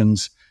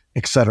corporations,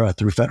 et cetera,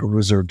 through Federal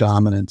Reserve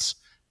dominance,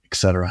 et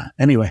cetera.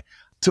 Anyway,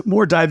 to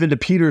more dive into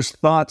Peter's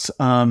thoughts,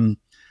 and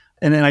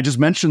then I just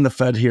mentioned the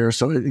Fed here.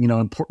 So,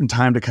 important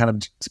time to kind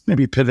of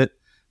maybe pivot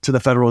to the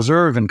Federal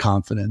Reserve and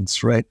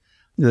confidence, right?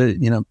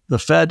 The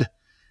Fed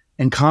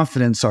and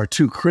confidence are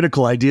two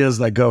critical ideas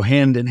that go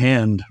hand in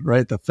hand,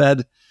 right? The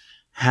Fed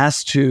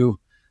has to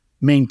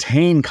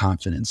maintain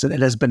confidence, and it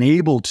has been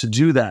able to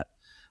do that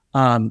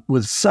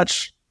with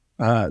such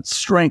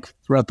strength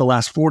throughout the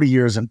last 40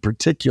 years in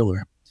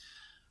particular,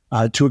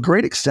 to a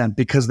great extent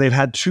because they've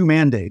had two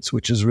mandates,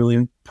 which is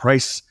really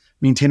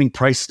maintaining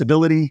price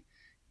stability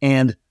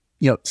and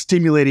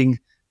stimulating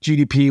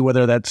GDP,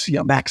 whether that's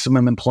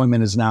maximum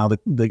employment is now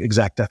the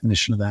exact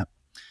definition of that.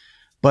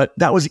 But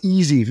that was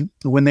easy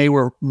when they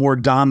were more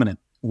dominant,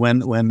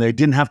 when they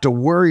didn't have to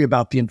worry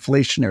about the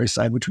inflationary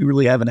side, which we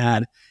really haven't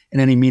had in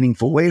any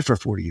meaningful way for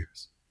 40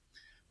 years.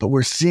 But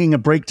we're seeing a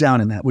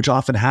breakdown in that, which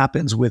often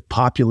happens with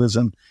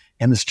populism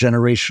and this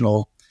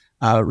generational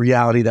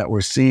reality that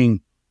we're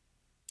seeing,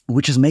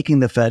 which is making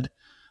the Fed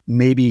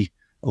maybe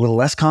a little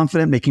less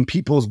confident, making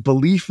people's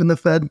belief in the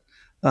Fed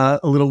a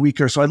little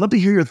weaker. So I'd love to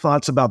hear your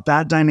thoughts about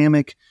that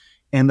dynamic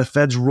and the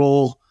Fed's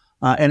role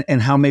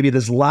and how maybe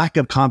this lack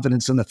of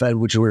confidence in the Fed,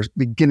 which we're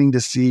beginning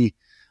to see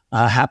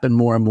happen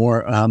more and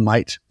more,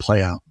 might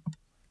play out.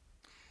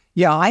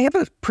 Yeah, I have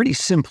a pretty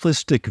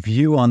simplistic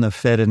view on the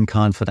Fed and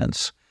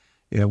confidence.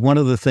 One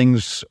of the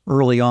things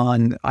early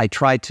on I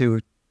tried to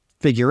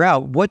figure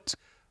out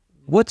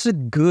what's a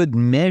good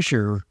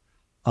measure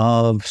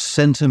of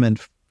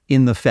sentiment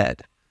in the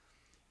Fed.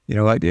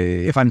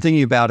 If I'm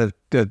thinking about a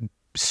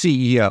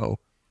CEO,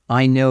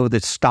 I know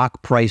that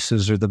stock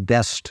prices are the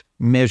best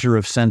measure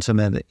of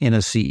sentiment in a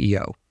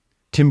CEO.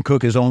 Tim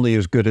Cook is only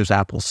as good as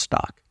Apple's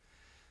stock.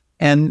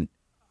 And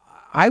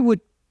I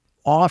would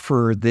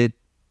offer that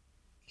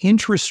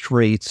interest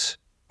rates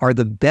are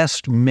the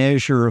best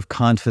measure of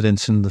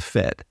confidence in the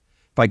Fed.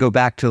 If I go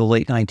back to the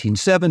late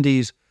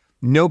 1970s,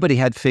 nobody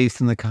had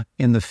faith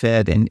in the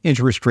Fed, and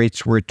interest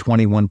rates were at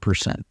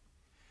 21%.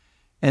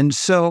 And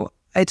so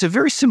it's a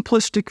very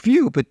simplistic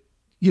view, but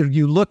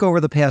you look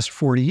over the past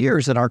 40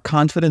 years and our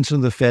confidence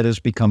in the Fed has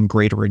become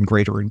greater and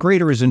greater and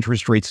greater as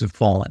interest rates have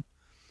fallen.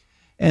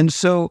 And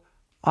so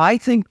I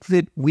think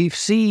that we've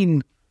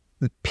seen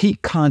the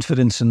peak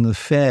confidence in the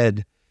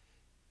Fed,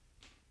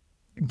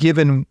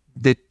 given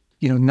that,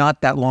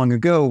 not that long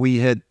ago, we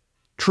had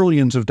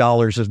trillions of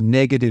dollars of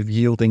negative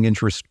yielding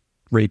interest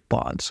rate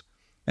bonds.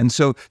 And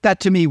so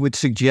that to me would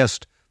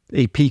suggest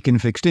a peak in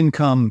fixed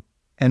income,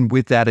 and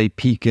with that, a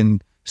peak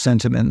in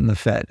sentiment in the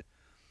Fed.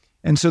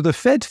 And so the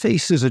Fed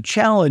faces a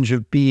challenge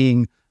of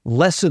being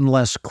less and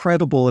less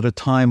credible at a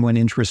time when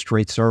interest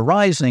rates are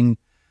rising,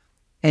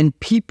 and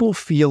people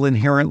feel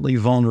inherently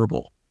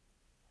vulnerable.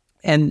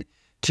 And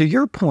to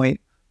your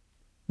point,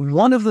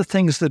 one of the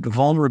things that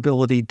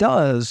vulnerability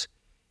does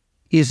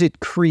is it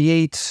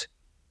creates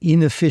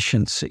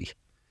inefficiency.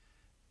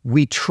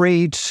 We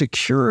trade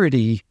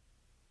security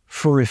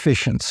for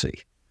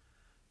efficiency.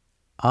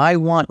 I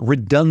want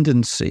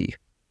redundancy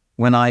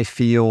when I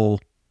feel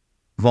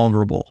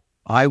vulnerable.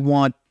 I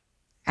want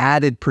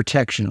added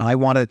protection. I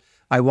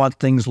want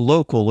things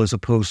local as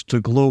opposed to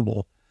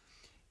global.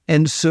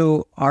 And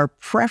so our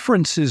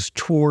preferences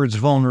towards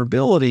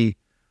vulnerability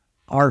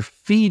are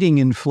feeding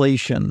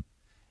inflation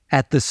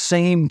at the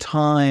same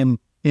time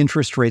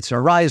interest rates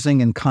are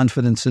rising and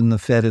confidence in the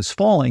Fed is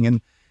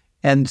falling.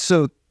 And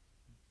so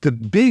the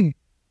big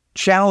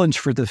challenge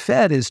for the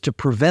Fed is to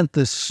prevent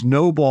this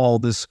snowball,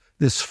 this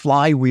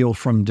flywheel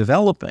from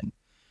developing,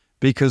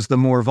 because the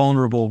more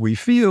vulnerable we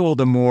feel,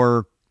 the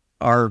more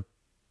our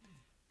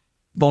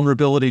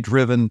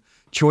vulnerability-driven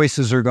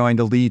choices are going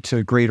to lead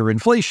to greater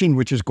inflation,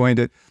 which is going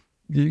to,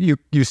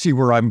 you see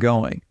where I'm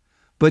going.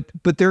 But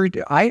there,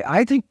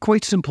 I think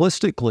quite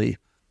simplistically,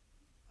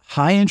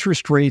 high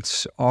interest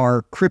rates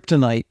are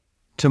kryptonite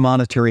to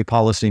monetary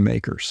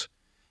policymakers.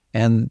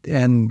 And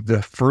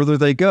the further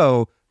they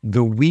go,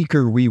 the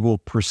weaker we will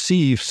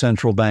perceive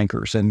central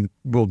bankers, and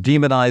we'll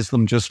demonize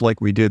them just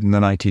like we did in the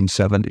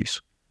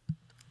 1970s.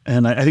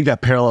 And I think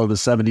that parallel to the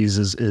 70s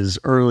is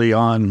early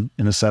on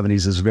in the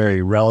 70s is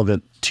very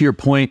relevant. To your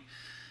point,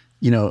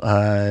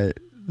 the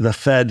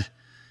Fed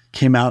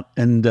came out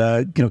and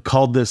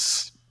called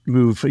this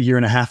move a year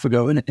and a half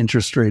ago in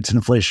interest rates and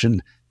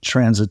inflation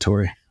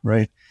transitory,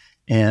 right?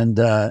 And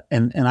I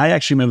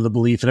actually remember the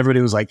belief, and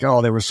everybody was like,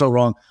 "Oh, they were so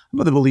wrong." I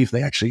remember the belief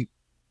they actually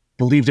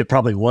believed it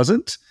probably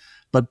wasn't,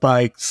 but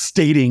by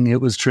stating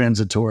it was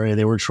transitory,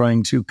 they were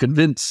trying to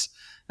convince,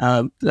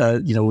 with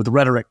the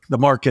rhetoric, the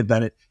market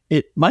that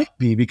it might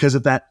be, because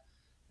if that,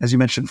 as you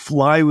mentioned,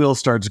 flywheel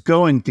starts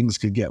going, things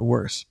could get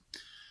worse.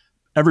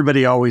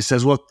 Everybody always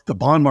says, "Well, the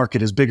bond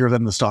market is bigger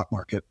than the stock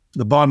market.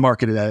 The bond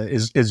market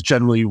is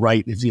generally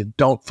right if you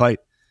don't fight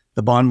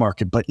the bond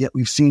market." But yet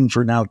we've seen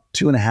for now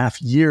 2.5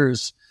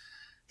 years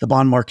the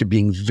bond market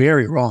being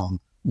very wrong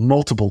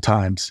multiple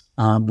times,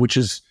 which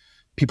is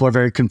people are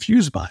very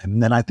confused by.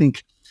 And then I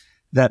think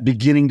that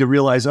beginning to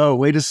realize, oh,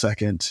 wait a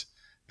second,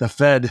 the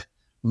Fed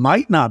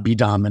might not be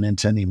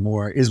dominant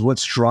anymore is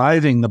what's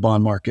driving the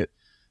bond market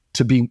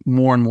to be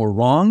more and more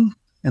wrong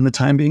in the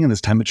time being, in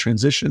this time of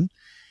transition.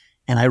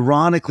 And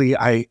ironically,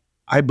 I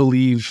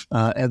believe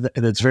that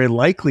it's very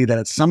likely that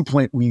at some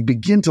point we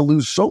begin to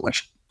lose so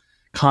much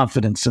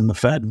confidence in the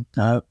Fed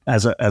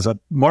as a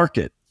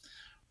market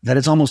that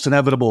it's almost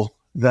inevitable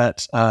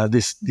that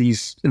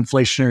these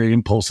inflationary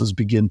impulses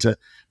begin to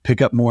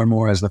pick up more and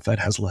more as the Fed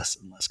has less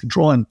and less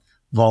control, and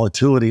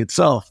volatility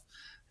itself,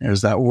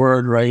 there's that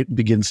word, right,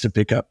 begins to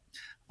pick up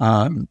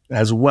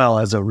as well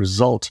as a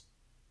result.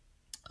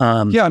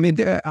 I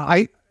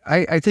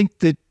think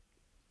that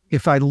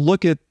if I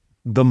look at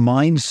the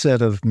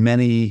mindset of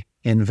many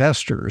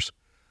investors,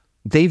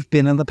 they've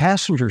been in the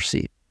passenger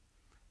seat.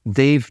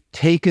 They've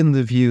taken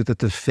the view that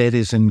the Fed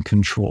is in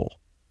control.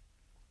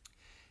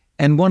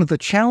 And one of the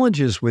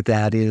challenges with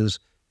that is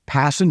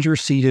passenger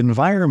seat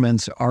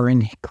environments are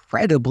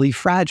incredibly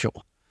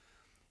fragile.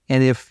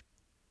 And if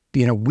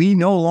we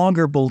no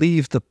longer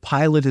believe the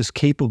pilot is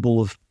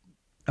capable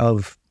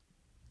of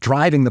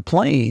driving the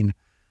plane,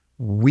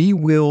 we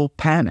will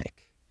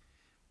panic.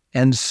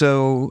 And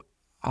so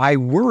I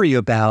worry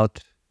about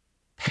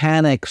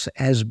panics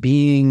as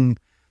being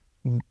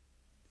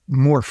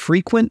more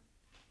frequent,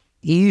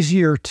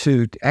 easier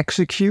to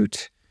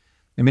execute.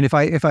 I mean, if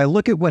I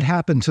look at what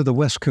happened to the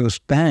West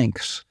Coast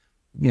banks,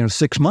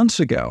 6 months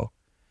ago,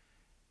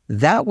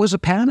 that was a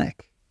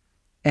panic.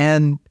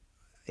 And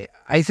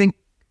I think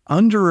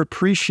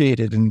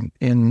underappreciated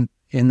in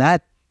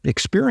that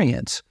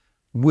experience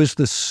was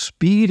the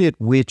speed at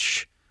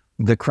which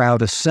the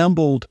crowd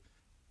assembled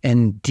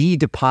and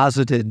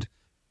de-deposited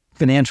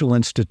financial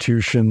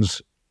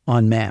institutions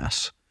en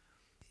masse.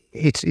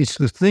 It's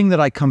the thing that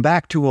I come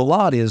back to a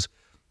lot is,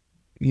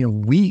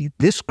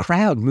 this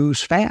crowd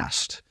moves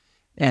fast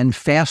and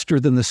faster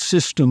than the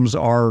systems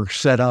are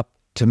set up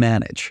to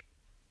manage.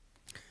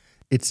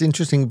 It's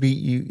interesting.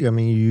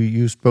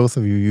 Both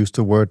of you used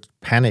the word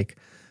panic,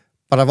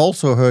 but I've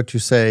also heard you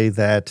say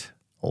that,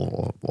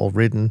 or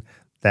written,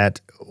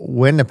 that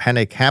when a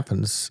panic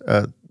happens,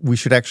 we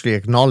should actually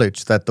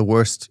acknowledge that the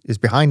worst is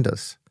behind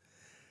us.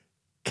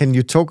 Can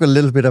you talk a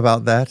little bit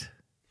about that?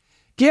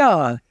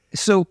 Yeah.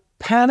 So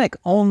panic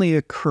only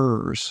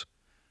occurs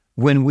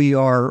when we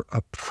are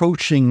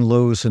approaching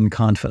lows in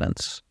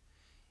confidence.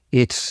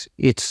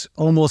 It's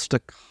almost a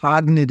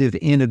cognitive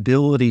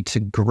inability to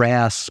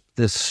grasp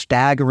the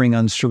staggering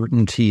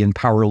uncertainty and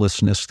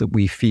powerlessness that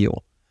we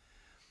feel.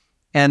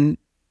 And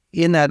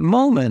in that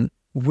moment,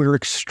 we're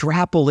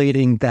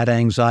extrapolating that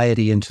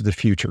anxiety into the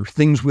future.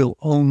 Things will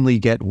only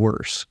get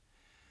worse.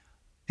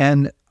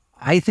 And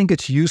I think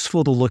it's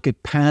useful to look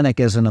at panic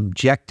as an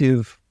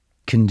objective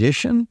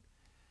condition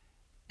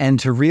and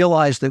to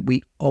realize that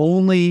we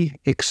only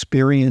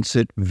experience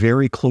it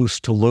very close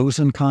to lows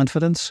in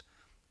confidence,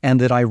 and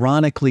that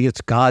ironically,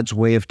 it's God's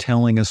way of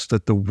telling us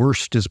that the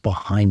worst is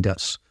behind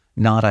us,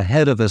 not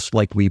ahead of us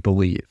like we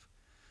believe.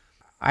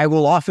 I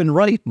will often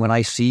write when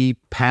I see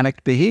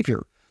panicked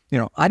behavior.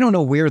 I don't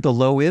know where the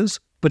low is,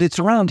 but it's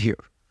around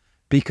here,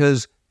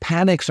 because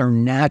panics are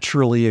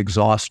naturally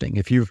exhausting.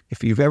 If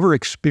you've ever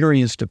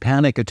experienced a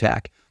panic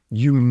attack,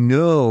 you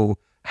know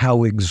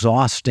how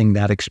exhausting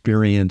that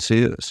experience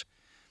is.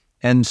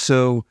 And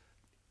so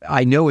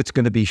I know it's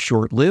going to be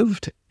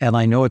short-lived, and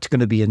I know it's going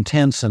to be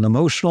intense and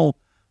emotional,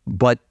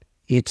 but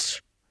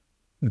it's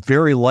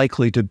very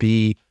likely to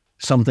be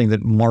something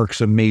that marks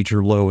a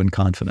major low in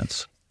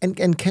confidence.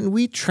 And can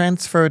we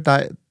transfer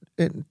that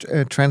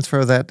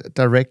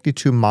directly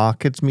to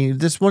markets? I mean,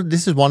 this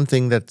is one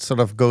thing that sort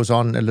of goes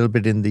on a little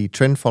bit in the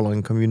trend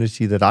following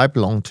community that I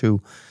belong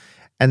to,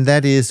 and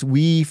that is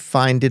we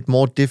find it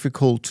more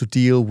difficult to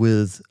deal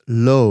with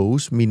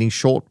lows, meaning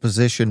short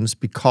positions,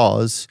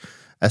 because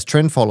as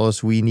trend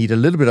followers, we need a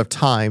little bit of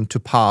time to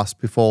pass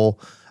before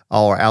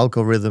our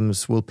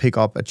algorithms will pick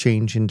up a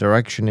change in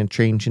direction and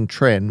change in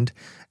trend.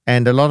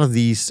 And a lot of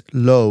these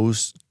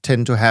lows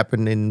tend to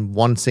happen in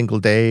one single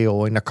day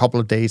or in a couple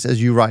of days,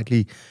 as you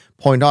rightly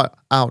point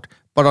out.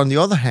 But on the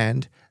other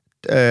hand,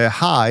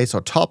 highs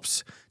or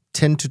tops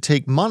tend to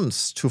take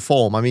months to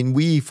form. I mean,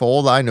 we, for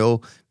all I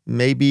know,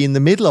 maybe in the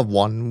middle of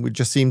one, we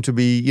just seem to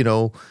be,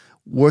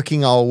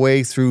 working our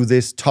way through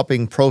this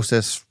topping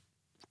process,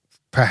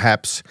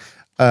 perhaps.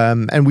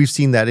 And we've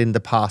seen that in the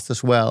past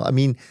as well. I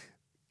mean,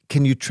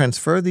 can you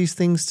transfer these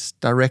things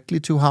directly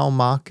to how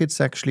markets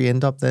actually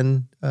end up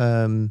then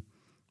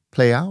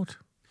play out?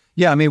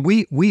 Yeah, I mean,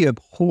 we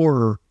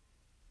abhor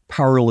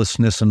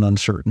powerlessness and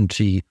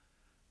uncertainty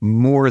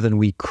more than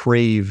we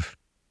crave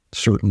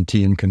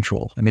certainty and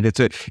control. I mean, it's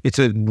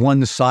a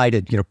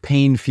one-sided,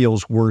 pain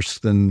feels worse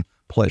than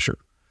pleasure.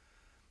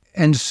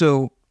 And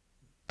so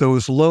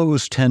those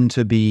lows tend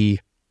to be,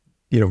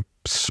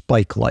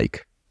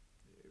 spike-like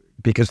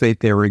because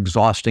they're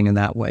exhausting in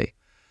that way.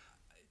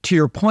 To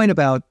your point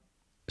about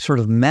sort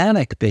of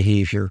manic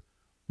behavior,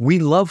 we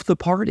love the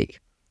party.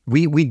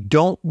 We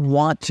don't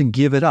want to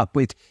give it up.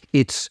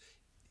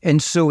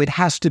 And so it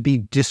has to be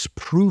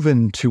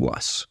disproven to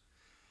us,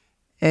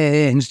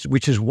 and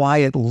which is why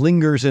it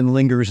lingers and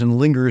lingers and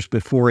lingers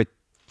before it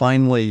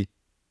finally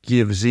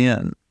gives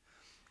in.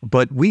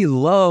 But we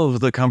love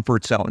the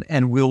comfort zone,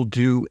 and we'll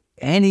do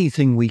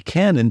anything we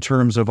can in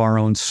terms of our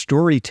own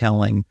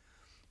storytelling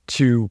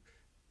to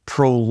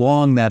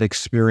prolong that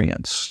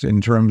experience, in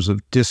terms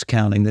of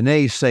discounting the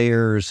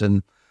naysayers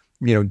and,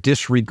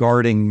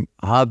 disregarding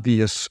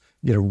obvious,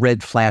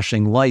 red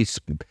flashing lights.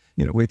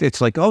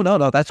 It's like, oh,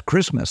 no, that's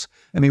Christmas.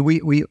 I mean,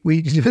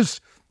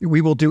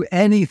 we will do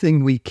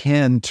anything we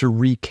can to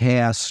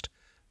recast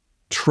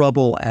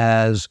trouble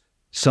as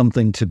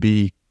something to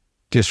be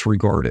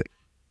disregarded.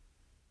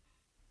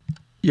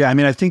 Yeah, I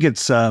mean, I think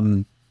it's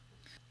the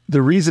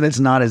reason it's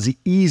not as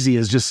easy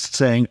as just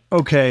saying,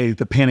 okay,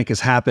 the panic has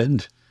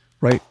happened,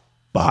 right?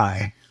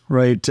 Bye,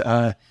 right?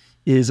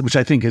 Which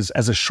I think is,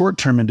 as a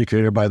short-term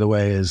indicator, by the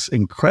way, is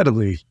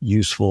incredibly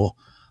useful,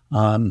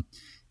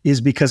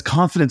 is because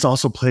confidence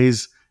also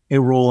plays a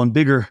role in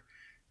bigger,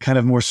 kind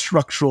of more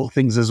structural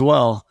things as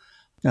well.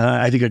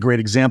 I think a great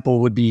example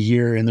would be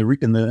here in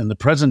the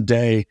present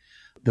day,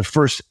 the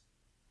first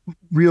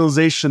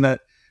realization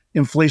that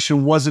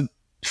inflation wasn't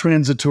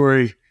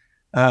transitory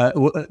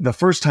the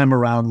first time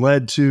around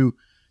led to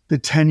the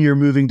 10-year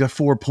moving to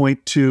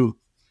 4.2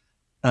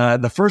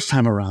 the first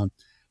time around.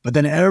 But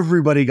then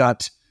everybody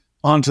got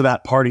onto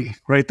that party,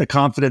 right? The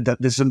confident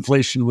that this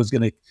inflation was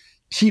going to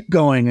keep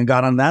going and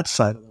got on that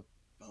side of the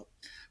boat,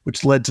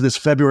 which led to this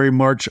February,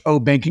 March,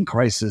 banking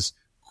crisis,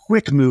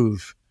 quick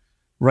move,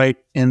 right?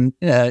 And,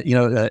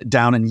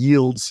 down in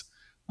yields,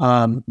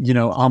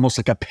 almost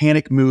like a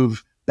panic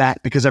move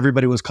back because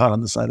everybody was caught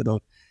on the side of the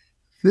boat.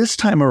 This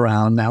time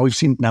around, now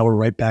we're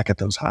right back at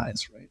those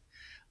highs,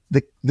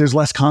 right? There's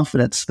less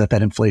confidence that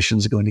inflation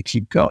is going to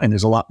keep going.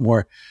 There's a lot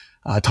more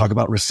talk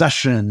about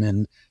recession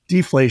and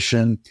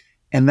deflation.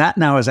 And that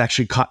now has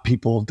actually caught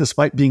people,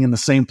 despite being in the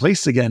same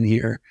place again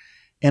here,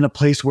 in a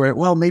place where,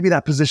 well, maybe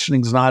that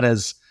positioning is not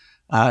as,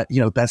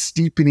 that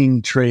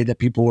steepening trade that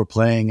people were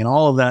playing and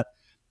all of that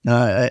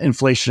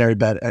inflationary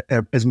bet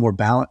is more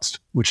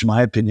balanced, which in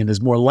my opinion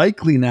is more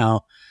likely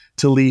now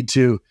to lead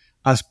to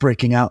us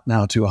breaking out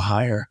now to a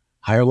higher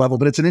level.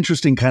 But it's an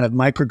interesting kind of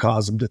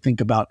microcosm to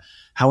think about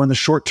how in the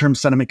short term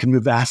sentiment can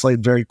move vacillate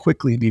very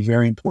quickly and be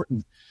very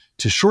important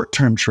to short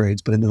term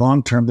trades. But in the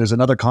long term, there's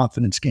another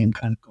confidence game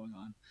kind of going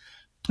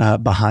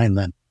on behind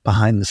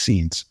the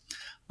scenes.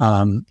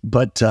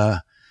 But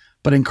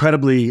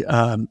incredibly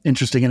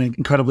interesting and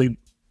incredibly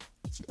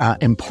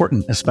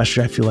important,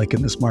 especially I feel like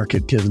in this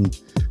market, given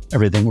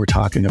everything we're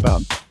talking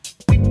about.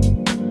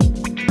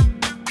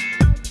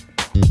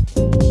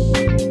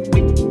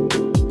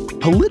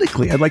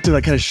 Politically, I'd like to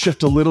kind of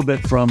shift a little bit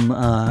from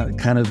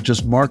kind of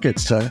just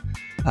markets to,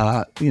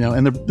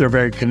 and they're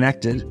very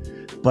connected.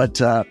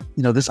 But,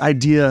 this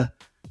idea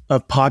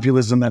of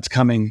populism that's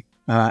coming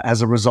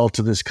as a result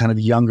of this kind of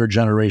younger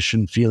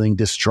generation feeling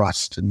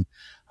distrust and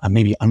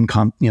maybe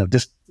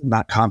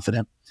not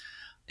confident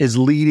is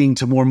leading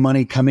to more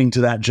money coming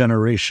to that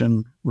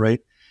generation,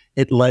 right?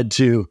 It led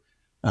to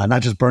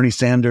not just Bernie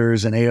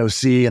Sanders and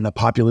AOC and the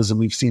populism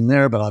we've seen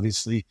there, but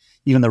obviously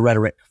even the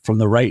rhetoric from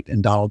the right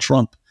and Donald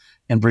Trump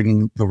and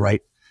bringing the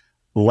right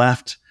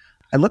left.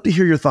 I'd love to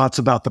hear your thoughts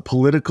about the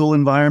political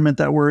environment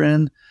that we're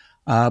in,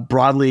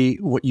 broadly,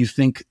 what you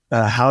think,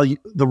 the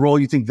role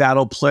you think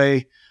that'll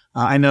play.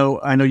 I know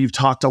you've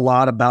talked a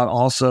lot about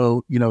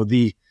also,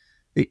 the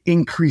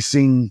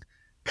increasing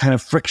kind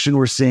of friction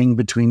we're seeing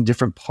between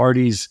different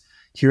parties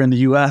here in the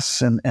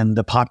U.S. and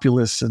the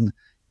populists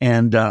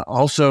and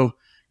also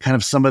kind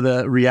of some of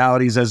the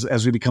realities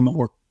as we become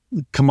more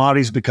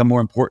commodities become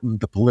more important,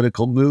 the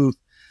political move,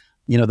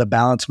 the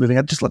balance moving.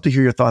 I'd just love to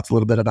hear your thoughts a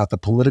little bit about the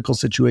political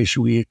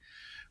situation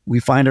we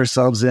find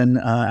ourselves in,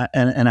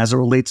 and as it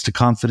relates to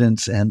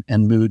confidence and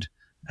mood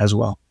as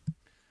well.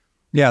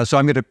 Yeah, so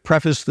I'm going to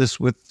preface this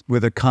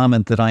with a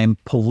comment that I am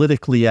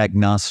politically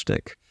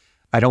agnostic.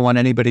 I don't want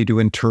anybody to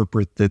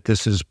interpret that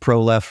this is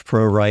pro-left,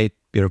 pro-right.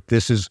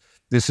 This is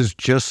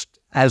just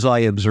as I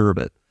observe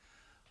it.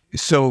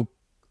 So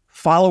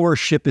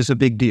followership is a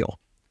big deal.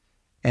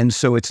 And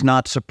so it's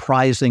not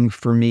surprising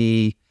for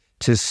me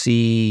to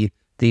see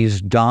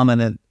these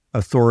dominant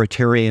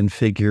authoritarian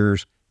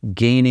figures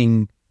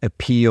gaining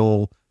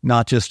appeal,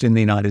 not just in the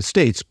United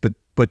States, but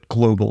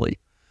globally.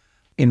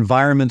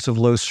 Environments of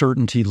low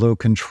certainty, low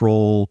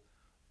control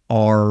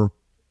are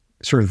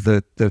sort of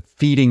the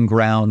feeding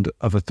ground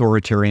of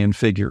authoritarian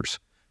figures,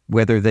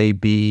 whether they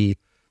be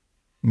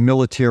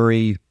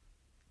military,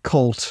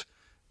 cult,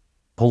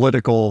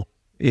 political.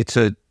 It's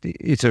a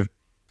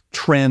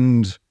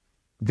trend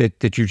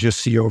that you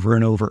just see over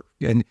and over.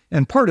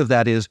 And part of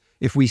that is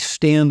if we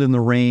stand in the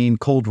rain,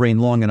 cold rain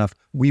long enough,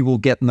 we will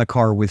get in the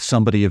car with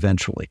somebody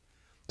eventually.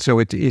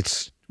 So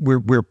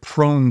we're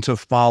prone to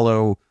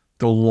follow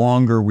the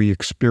longer we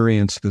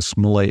experience this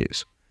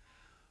malaise.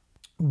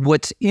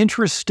 What's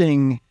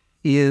interesting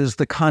is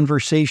the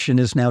conversation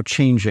is now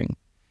changing.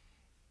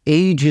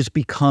 Age is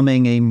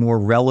becoming a more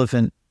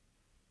relevant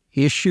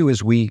issue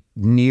as we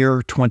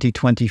near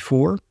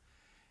 2024.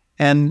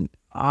 And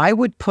I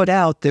would put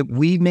out that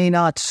we may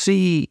not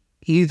see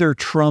either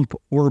Trump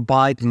or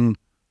Biden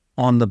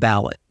on the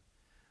ballot.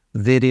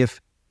 That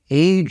if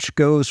age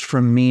goes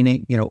from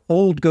meaning,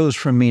 old goes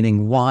from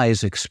meaning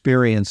wise,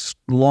 experienced,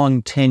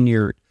 long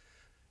tenured,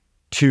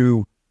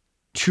 to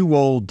too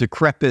old,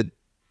 decrepit,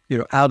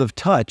 out of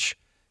touch,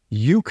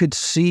 you could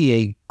see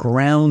a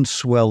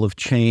groundswell of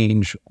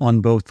change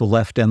on both the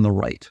left and the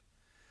right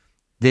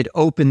that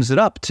opens it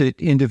up to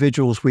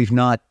individuals we've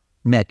not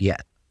met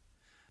yet.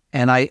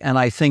 And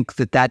I think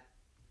that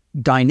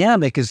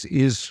dynamic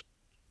is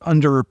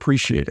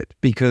underappreciated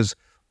because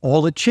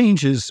all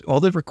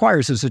it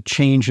requires is a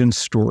change in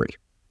story.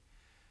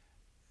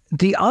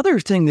 The other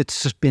thing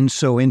that's been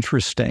so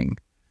interesting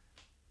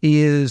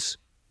is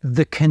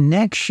the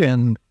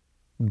connection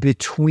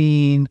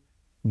between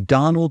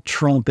Donald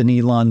Trump and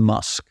Elon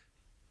Musk.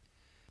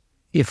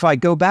 If I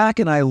go back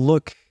and I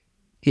look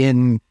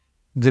in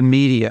the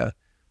media,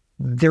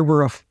 there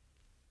were a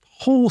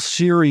whole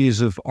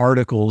series of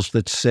articles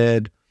that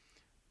said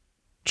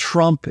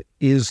Trump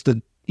is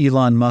the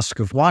Elon Musk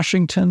of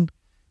Washington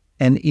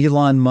and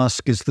Elon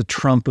Musk is the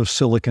Trump of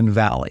Silicon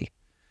Valley.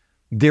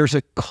 There's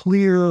a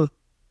clear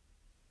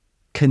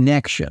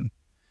connection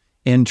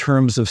in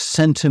terms of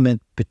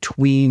sentiment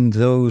between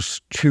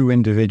those two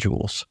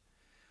individuals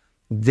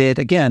that,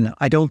 again,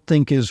 I don't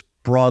think is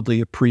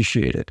broadly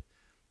appreciated.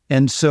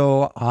 And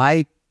so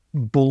I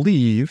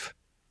believe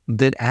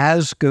that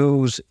as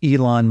goes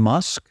Elon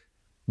Musk,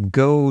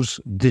 goes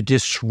the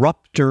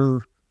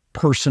disruptor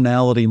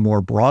personality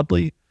more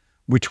broadly,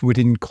 which would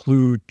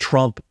include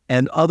Trump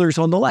and others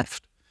on the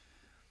left.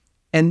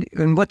 And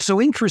what's so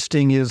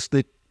interesting is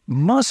that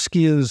Musk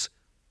is,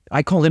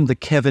 I call him the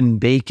Kevin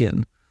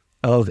Bacon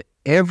of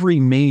every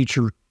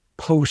major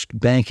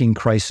post-banking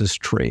crisis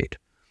trade.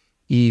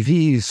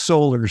 EVs,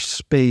 solar,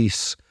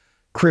 space,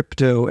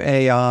 crypto,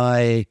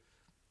 AI,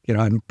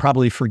 I'm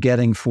probably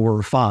forgetting 4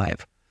 or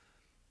 5.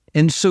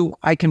 And so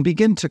I can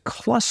begin to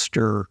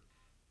cluster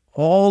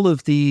all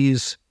of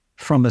these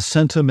from a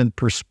sentiment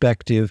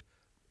perspective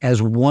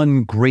as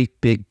one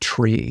great big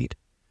trade.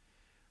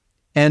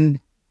 And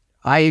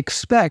I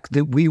expect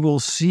that we will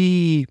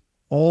see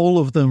all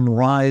of them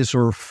rise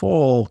or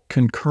fall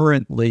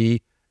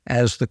concurrently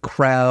as the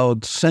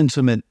crowd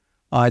sentiment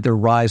either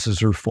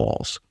rises or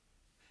falls.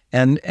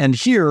 And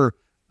here,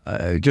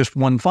 just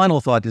one final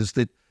thought is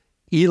that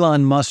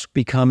Elon Musk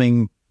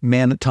becoming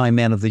Time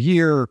Man of the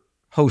Year,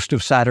 host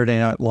of Saturday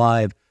Night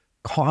Live,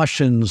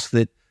 cautions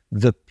that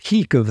the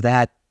peak of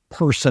that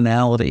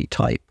personality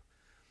type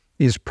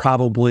is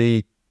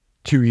probably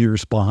 2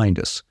 years behind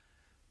us.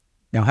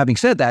 Now, having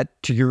said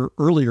that, to your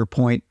earlier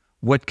point,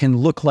 what can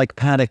look like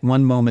panic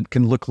one moment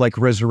can look like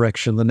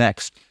resurrection the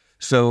next.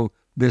 So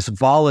this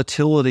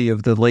volatility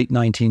of the late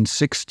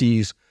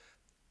 1960s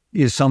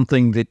is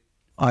something that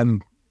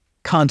I'm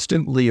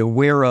constantly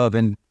aware of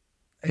and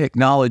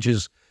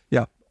acknowledges,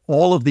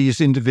 all of these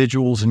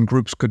individuals and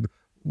groups could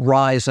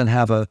rise and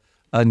have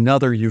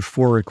another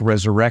euphoric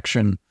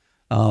resurrection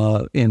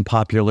in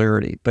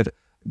popularity. But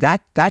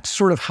that's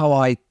sort of how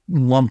I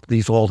lump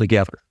these all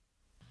together.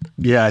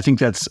 Yeah, I think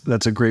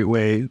that's a great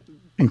way,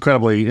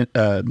 incredibly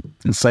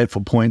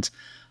insightful points.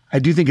 I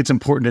do think it's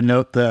important to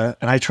note and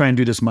I try and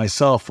do this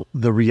myself,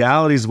 the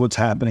realities of what's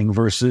happening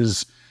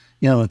versus,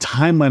 the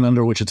timeline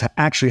under which it's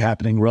actually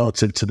happening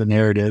relative to the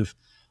narrative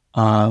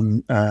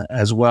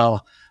as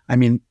well. I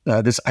mean,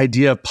 this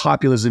idea of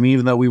populism,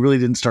 even though we really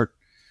didn't start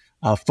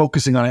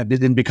focusing on it, it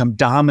didn't become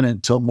dominant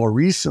until more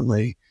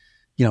recently,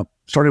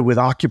 started with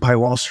Occupy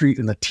Wall Street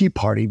and the Tea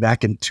Party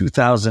back in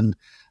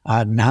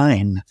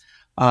 2009,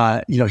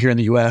 here in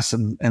the US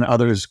and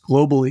others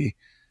globally.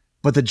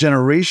 But the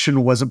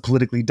generation wasn't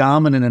politically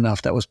dominant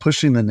enough that was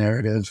pushing the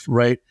narrative,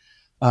 right,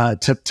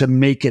 to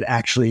make it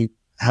actually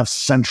have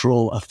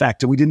central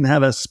effect. And we didn't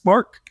have a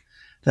spark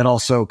that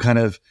also kind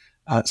of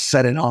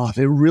set it off.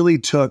 It really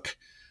took,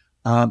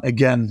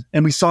 again,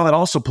 and we saw that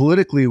also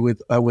politically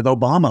with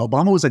Obama.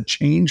 Obama was a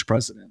change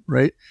president,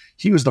 right?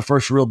 He was the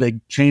first real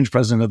big change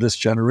president of this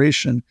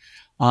generation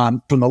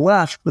from the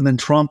left. And then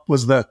Trump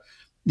was the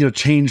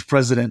change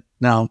president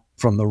now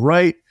from the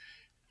right.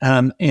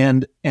 And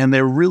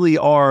there really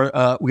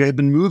are, we have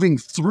been moving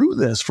through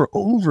this for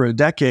over a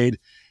decade,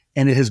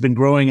 and it has been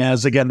growing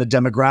as, again, the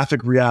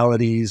demographic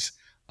realities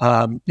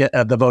of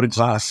the voting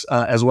class,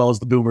 as well as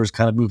the boomers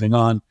kind of moving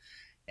on.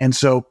 And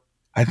so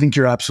I think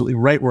you're absolutely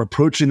right. We're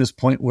approaching this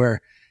point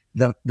where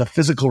the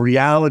physical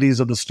realities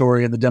of the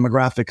story and the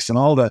demographics and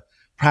all the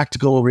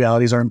practical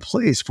realities are in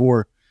place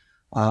for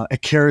a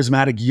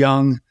charismatic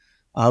young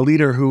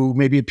leader who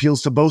maybe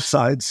appeals to both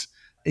sides,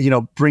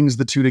 brings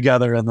the two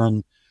together.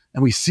 And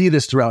we see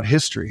this throughout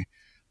history.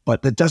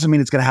 But that doesn't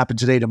mean it's going to happen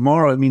today,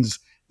 tomorrow. It means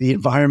the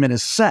environment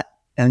is set,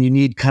 and you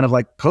need, kind of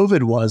like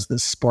COVID was,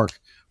 this spark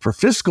for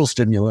fiscal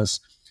stimulus,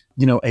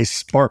 a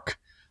spark.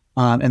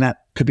 And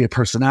that could be a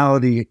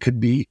personality, it could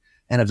be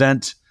an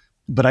event.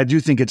 But I do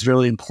think it's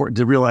really important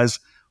to realize,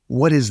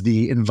 what is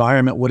the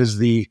environment, what is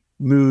the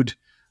mood,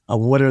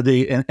 what are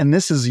the, and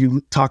this is,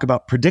 you talk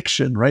about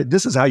prediction, right?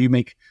 This is how you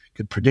make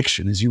good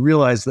prediction, is you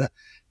realize that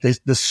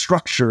the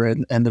structure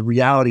and the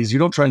realities. You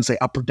don't try and say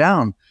up or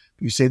down,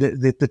 you say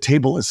that the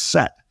table is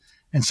set,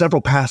 and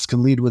several paths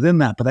can lead within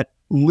that, but that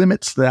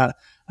limits that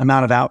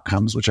amount of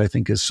outcomes, which I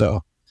think is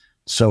so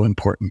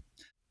important.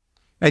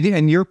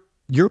 And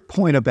your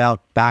point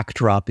about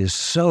backdrop is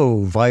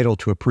so vital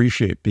to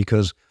appreciate,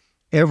 because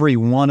every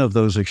one of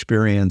those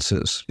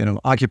experiences,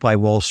 Occupy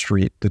Wall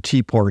Street, the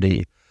Tea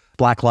Party,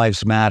 Black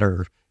Lives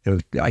Matter,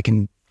 I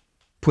can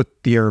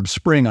put the Arab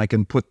Spring, I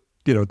can put,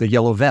 the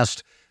Yellow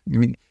Vest. I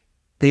mean,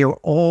 they are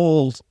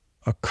all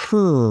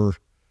occur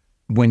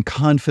when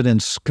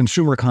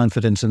consumer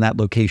confidence in that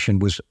location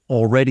was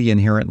already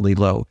inherently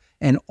low.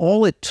 And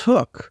all it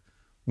took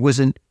was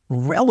a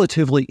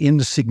relatively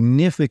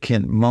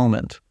insignificant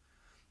moment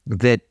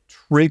that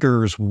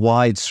triggers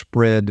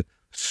widespread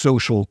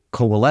social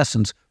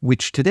coalescence,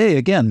 which today,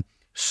 again,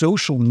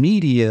 social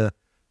media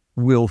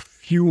will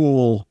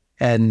fuel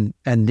and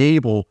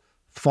enable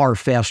far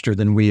faster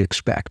than we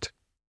expect.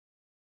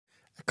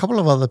 A couple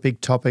of other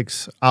big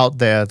topics out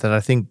there that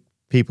I think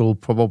people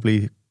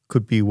probably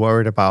could be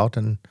worried about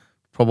and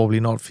probably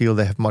not feel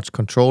they have much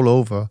control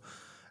over.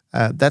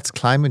 That's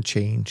climate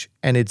change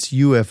and it's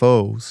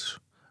UFOs.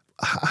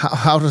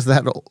 How does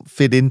that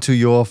fit into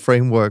your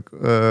framework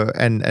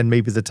and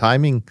maybe the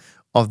timing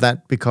of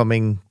that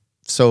becoming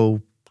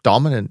so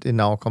dominant in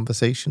our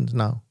conversations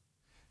now?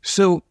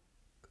 So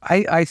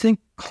I think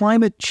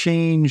climate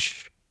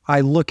change,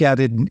 I look at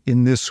it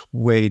in this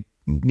way,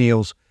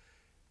 Niels.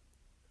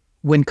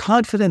 When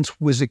confidence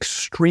was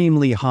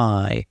extremely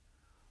high,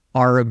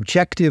 our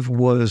objective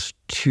was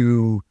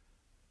to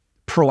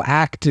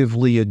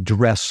proactively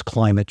address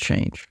climate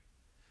change.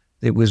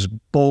 It was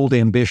bold,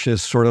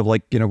 ambitious, sort of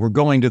like, we're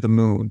going to the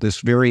moon,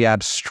 this very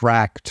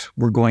abstract,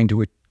 we're going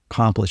to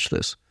accomplish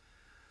this.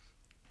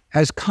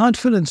 As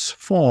confidence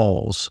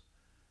falls,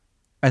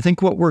 I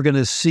think what we're going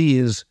to see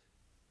is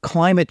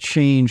climate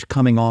change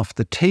coming off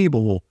the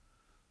table,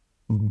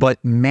 but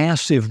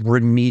massive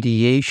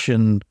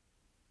remediation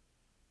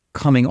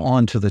coming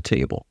onto the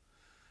table.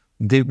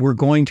 That we're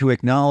going to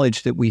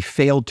acknowledge that we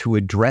failed to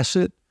address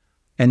it,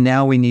 and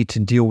now we need to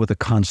deal with the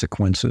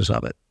consequences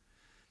of it.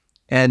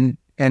 And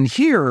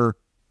here,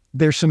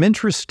 there's some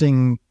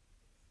interesting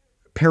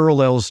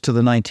parallels to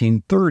the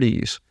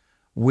 1930s,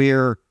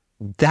 where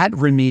that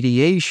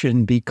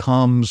remediation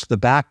becomes the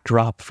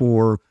backdrop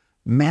for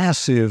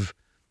massive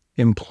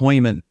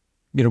employment,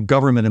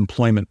 government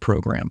employment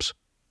programs.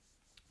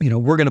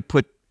 We're going to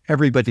put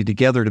everybody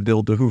together to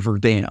build the Hoover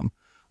Dam.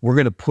 We're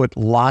going to put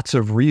lots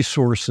of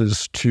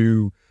resources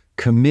to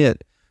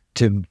commit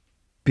to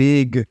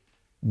big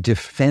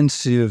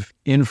defensive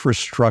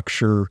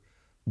infrastructure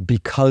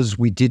because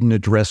we didn't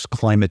address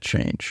climate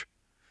change.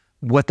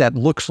 What that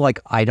looks like,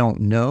 I don't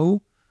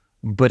know,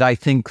 but I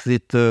think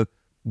that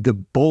the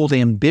bold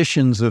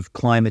ambitions of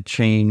climate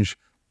change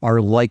are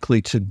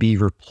likely to be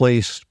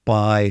replaced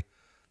by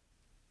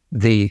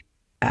the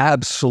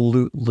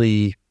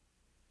absolutely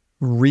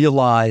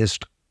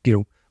realized,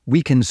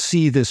 we can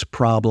see this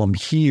problem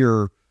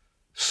here,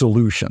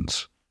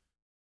 solutions.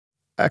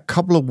 A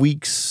couple of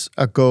weeks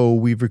ago,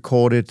 we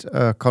recorded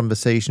a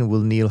conversation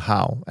with Neil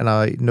Howe, and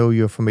I know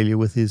you're familiar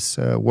with his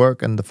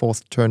work, and The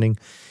Fourth Turning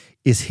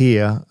is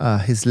here,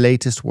 his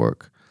latest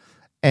work.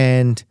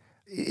 And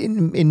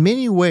in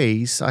many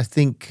ways, I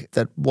think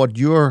that what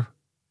you're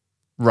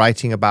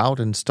writing about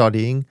and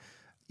studying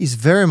is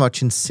very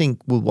much in sync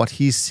with what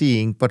he's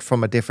seeing, but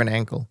from a different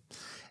angle.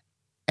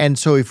 And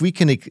so if we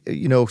can,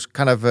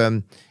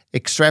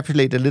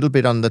 extrapolate a little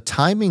bit on the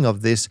timing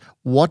of this,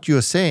 what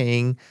you're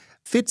saying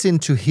fits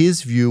into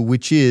his view,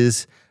 which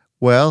is,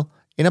 well,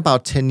 in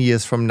about 10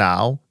 years from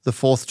now, the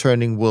fourth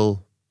turning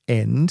will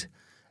end.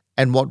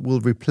 And what will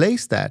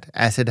replace that,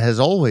 as it has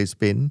always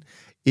been,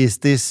 is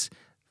this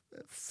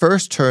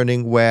first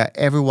turning where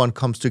everyone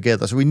comes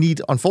together. So we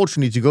need,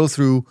 unfortunately, to go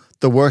through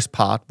the worst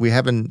part. We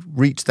haven't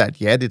reached that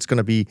yet. It's going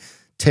to be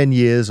 10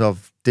 years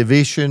of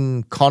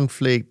division,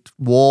 conflict,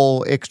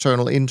 war,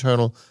 external,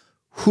 internal,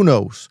 who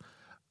knows?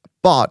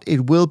 But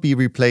it will be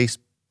replaced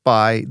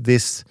by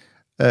this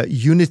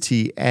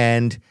unity,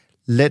 and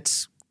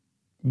let's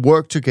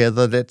work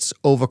together. Let's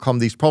overcome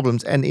these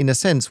problems. And in a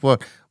sense,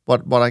 what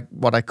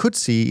I could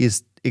see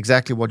is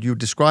exactly what you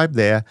described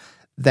there.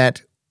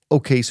 That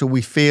okay, so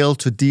we fail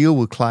to deal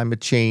with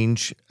climate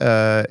change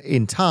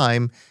in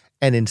time,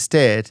 and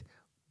instead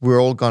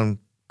we're all going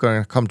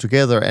to come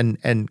together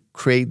and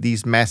create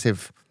these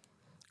massive,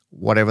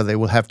 whatever they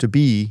will have to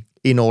be,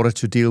 in order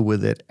to deal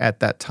with it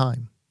at that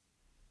time.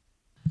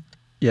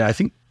 Yeah, I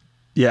think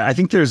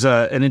there's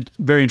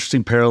very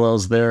interesting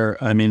parallels there.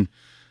 I mean,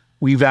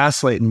 we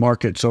vacillate in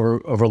markets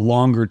over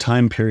longer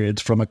time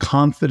periods from a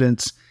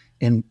confidence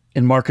in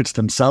markets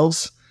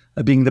themselves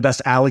being the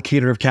best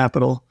allocator of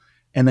capital,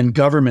 and then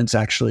governments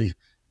actually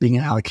being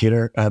a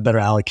better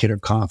allocator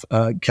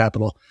of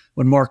capital.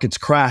 When markets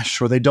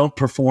crash or they don't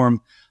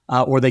perform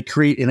or they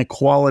create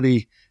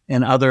inequality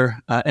and other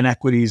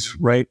inequities,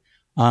 right?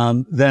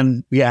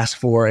 Then we ask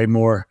for a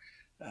more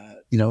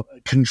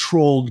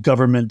controlled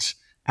government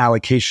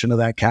allocation of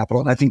that capital.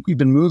 And I think we've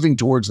been moving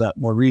towards that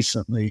more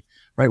recently,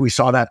 right? We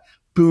saw that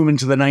boom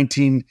into the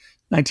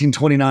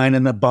 1929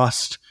 and the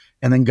bust,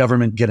 and then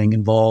government getting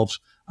involved,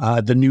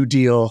 the New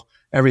Deal,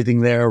 everything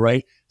there,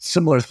 right?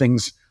 Similar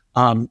things,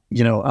 in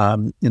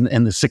the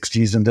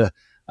 60s into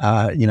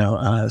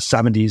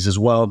 70s as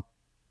well.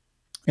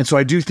 And so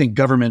I do think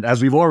government,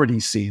 as we've already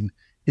seen,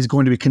 is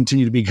going to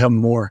continue to become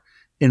more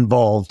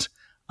involved,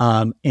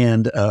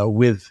 and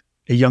with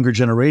a younger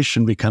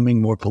generation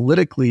becoming more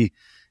politically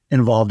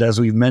involved, as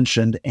we've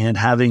mentioned, and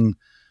having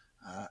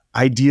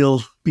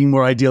being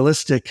more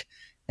idealistic,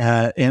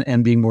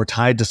 and being more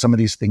tied to some of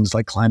these things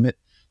like climate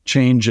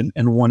change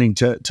and wanting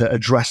to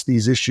address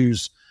these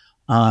issues.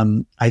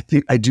 I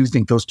do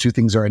think those two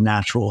things are a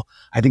natural.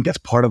 I think that's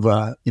part of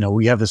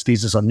we have this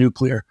thesis on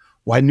nuclear,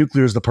 why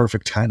nuclear is the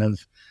perfect kind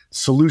of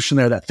solution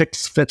there that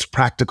fits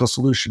practical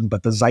solution,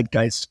 but the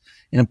zeitgeist,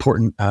 an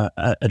important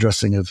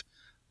addressing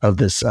of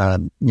this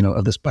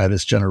by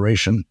this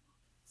generation.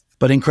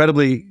 But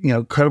incredibly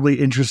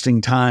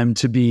interesting time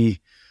to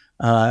be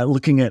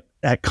looking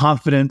at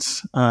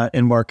confidence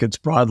in markets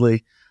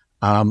broadly.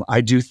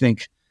 I do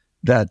think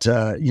that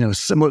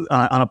similar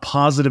on a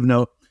positive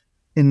note,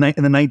 in the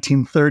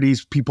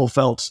 1930s, people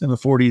felt in the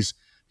 40s,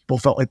 people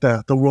felt like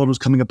the world was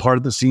coming apart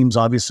at the seams.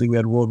 Obviously, we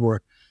had World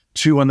War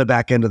II on the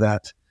back end of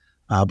that,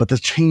 but the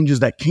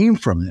changes that came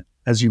from it,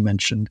 as you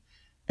mentioned,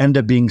 end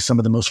up being some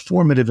of the most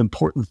formative,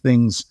 important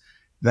things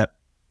that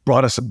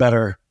brought us a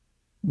better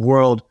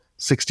world.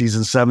 60s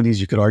and 70s,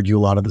 you could argue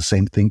a lot of the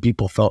same thing.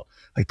 People felt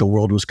like the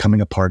world was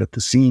coming apart at the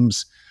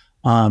seams.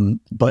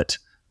 But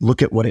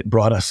look at what it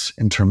brought us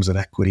in terms of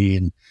equity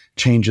and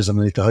changes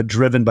underneath the hood,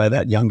 driven by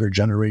that younger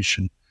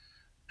generation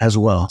as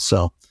well.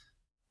 So,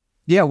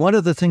 yeah, one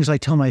of the things I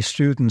tell my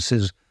students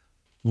is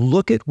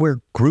look at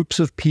where groups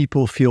of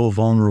people feel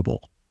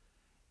vulnerable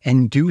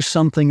and do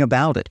something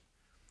about it.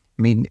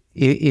 I mean,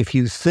 if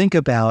you think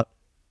about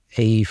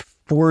a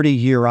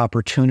 40-year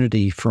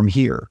opportunity from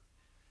here,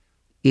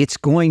 it's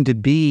going to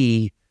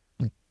be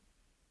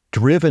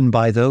driven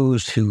by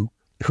those who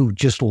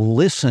just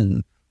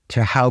listen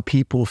to how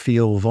people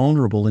feel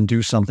vulnerable and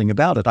do something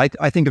about it.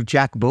 I think of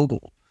Jack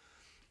Bogle.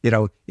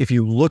 If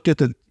you looked at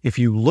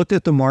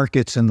the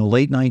markets in the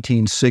late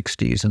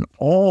 1960s and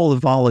all the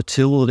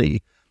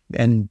volatility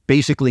and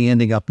basically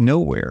ending up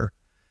nowhere,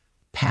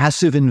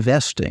 passive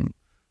investing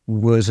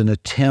was an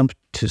attempt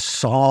to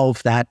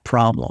solve that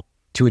problem,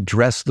 to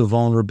address the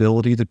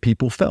vulnerability that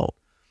people felt.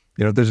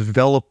 There's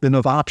development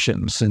of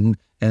options and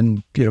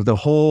the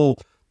whole,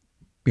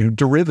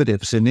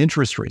 derivatives and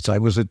interest rates. I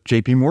was at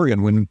JP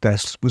Morgan when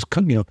that was,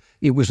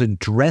 it was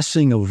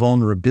addressing a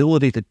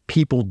vulnerability that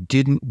people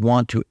didn't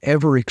want to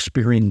ever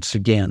experience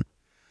again.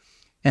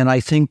 And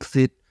I think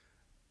that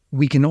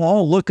we can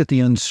all look at the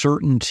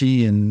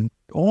uncertainty and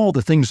all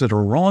the things that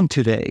are wrong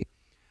today,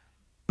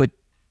 but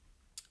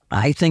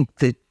I think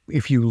that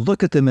if you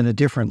look at them in a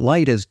different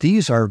light, as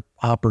these are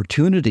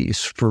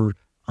opportunities for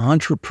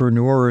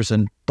entrepreneurs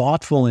and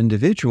thoughtful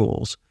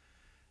individuals,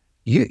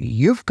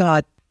 you've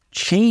got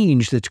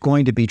change that's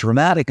going to be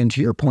dramatic, and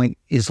to your point,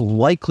 is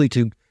likely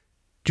to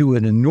do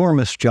an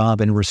enormous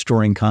job in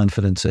restoring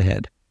confidence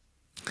ahead.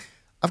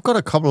 I've got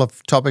a couple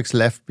of topics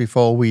left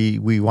before we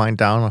wind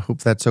down. I hope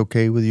that's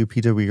okay with you,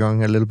 Peter. We're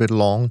going a little bit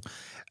long.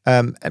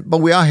 But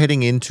we are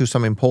heading into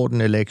some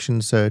important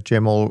elections.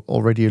 Jim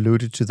already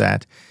alluded to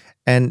that.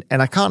 And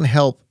I can't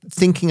help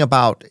thinking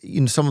about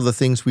some of the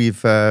things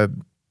we've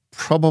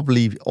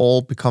probably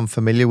all become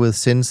familiar with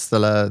since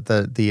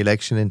the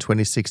election in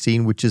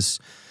 2016, which is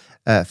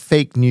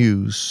fake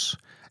news.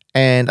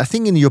 And I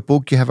think in your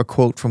book you have a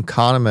quote from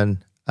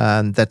Kahneman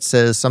that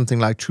says something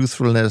like,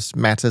 truthfulness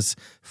matters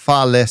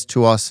far less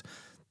to us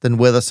than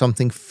whether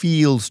something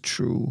feels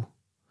true.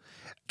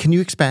 Can you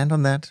expand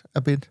on that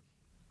a bit?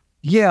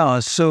 Yeah,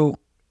 so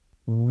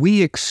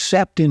we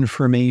accept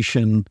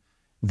information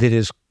that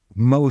is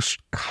most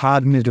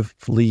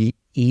cognitively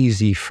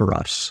easy for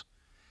us.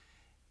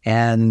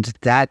 And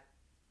that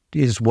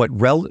is what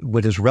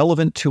is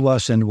relevant to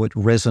us and what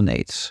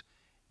resonates.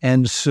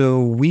 And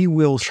so we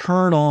will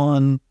turn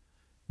on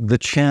the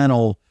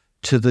channel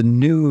to the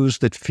news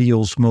that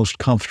feels most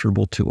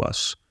comfortable to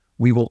us.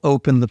 We will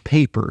open the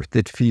paper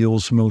that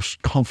feels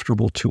most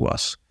comfortable to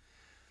us.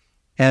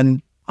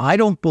 And I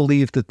don't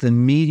believe that the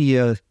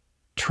media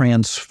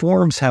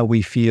transforms how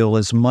we feel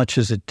as much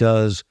as it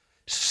does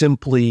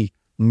simply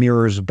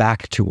mirrors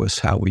back to us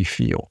how we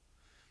feel.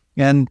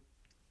 And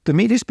the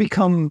media's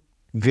become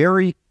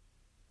very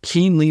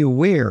keenly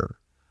aware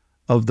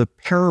of the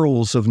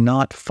perils of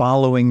not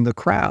following the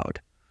crowd.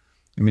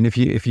 I mean,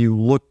 if you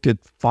looked at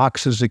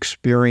Fox's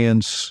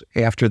experience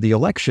after the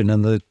election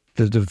and the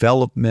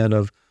development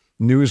of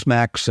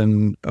Newsmax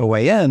and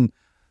OAN,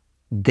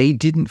 they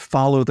didn't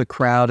follow the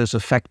crowd as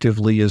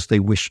effectively as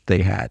they wished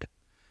they had.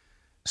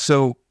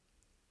 So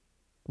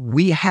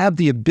we have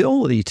the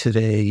ability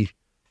today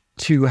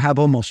to have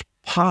almost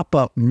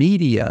pop-up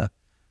media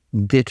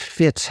that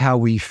fits how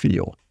we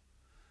feel.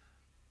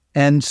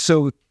 And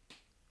so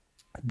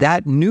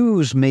that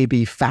news may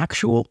be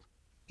factual,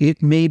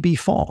 it may be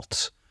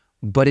false,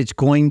 but it's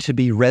going to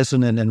be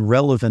resonant and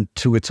relevant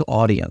to its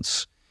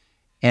audience.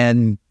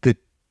 And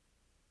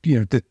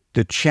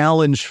the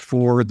challenge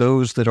for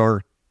those that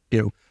are,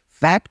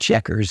 fact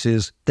checkers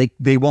is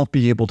they won't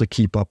be able to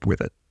keep up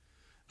with it.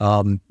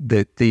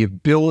 The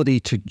ability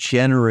to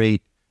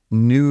generate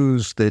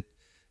news that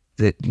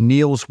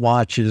Niels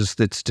watches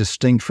that's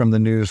distinct from the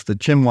news that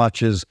Jim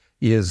watches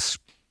is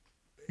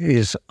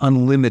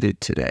unlimited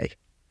today.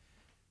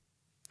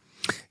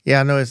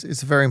 Yeah, no,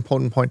 it's a very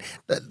important point.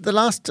 The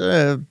last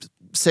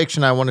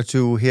section I wanted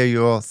to hear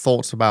your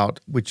thoughts about,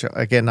 which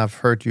again I've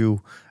heard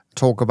you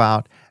talk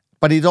about,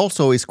 but it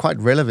also is quite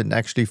relevant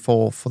actually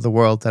for the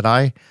world that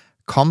I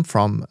come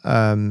from,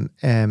 and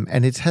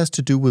it has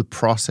to do with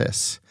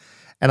process.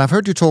 And I've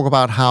heard you talk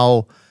about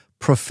how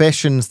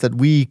professions that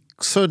we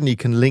certainly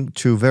can link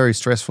to very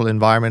stressful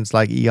environments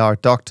like ER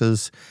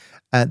doctors,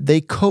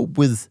 they cope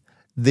with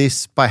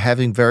this by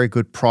having very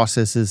good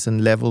processes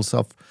and levels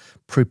of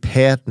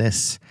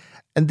preparedness.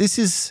 And this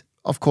is,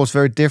 of course,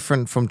 very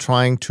different from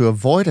trying to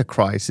avoid a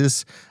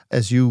crisis,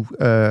 as you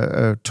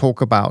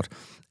talk about.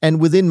 And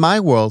within my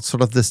world,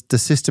 sort of the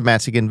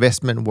systematic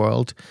investment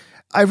world,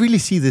 I really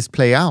see this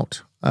play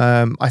out.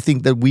 I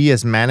think that we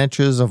as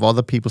managers of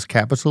other people's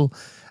capital,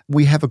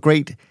 we have a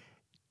great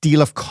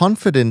deal of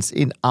confidence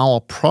in our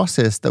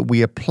process that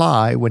we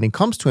apply when it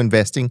comes to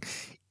investing,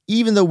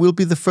 even though we'll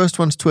be the first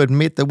ones to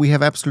admit that we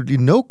have absolutely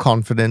no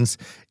confidence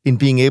in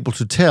being able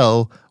to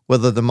tell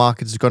whether the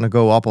market is going to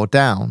go up or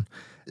down.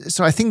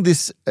 So I think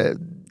this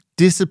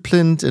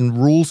disciplined and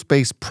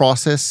rules-based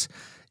process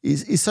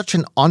is such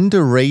an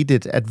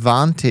underrated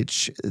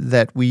advantage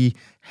that we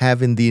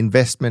have in the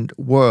investment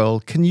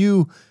world. Can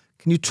you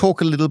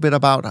talk a little bit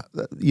about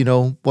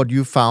what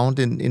you found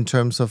in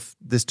terms of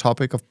this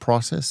topic of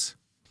process?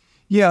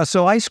 Yeah,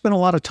 so I spent a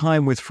lot of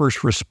time with first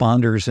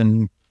responders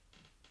in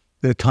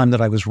the time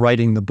that I was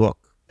writing the book.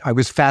 I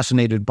was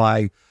fascinated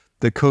by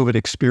the COVID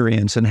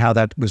experience and how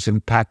that was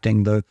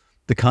impacting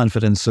the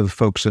confidence of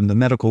folks in the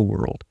medical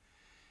world.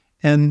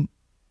 And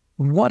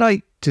what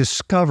I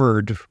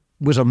discovered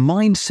was a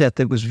mindset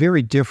that was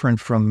very different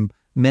from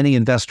many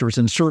investors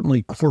and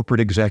certainly corporate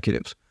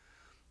executives.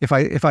 If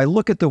I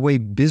look at the way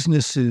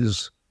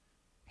businesses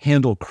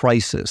handle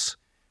crisis,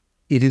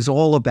 it is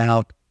all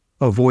about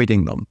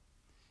avoiding them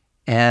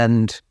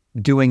and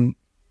doing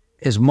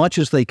as much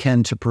as they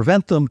can to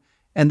prevent them.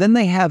 And then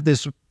they have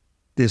this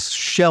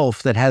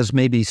shelf that has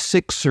maybe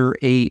 6 or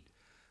 8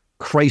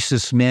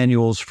 crisis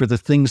manuals for the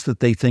things that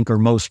they think are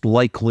most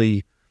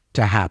likely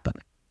to happen.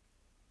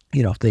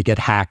 If they get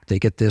hacked, they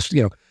get this,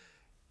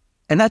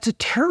 And that's a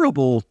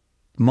terrible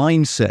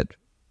mindset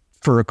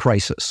for a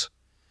crisis,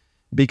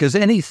 because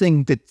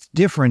anything that's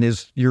different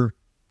is you're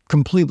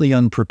completely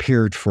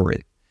unprepared for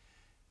it.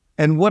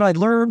 And what I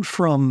learned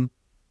from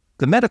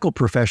the medical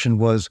profession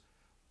was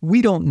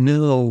we don't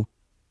know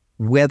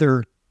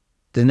whether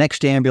the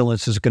next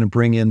ambulance is going to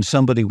bring in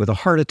somebody with a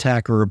heart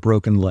attack or a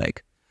broken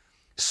leg.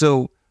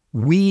 So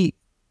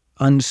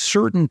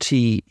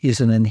uncertainty is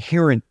an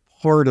inherent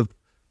part of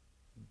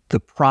the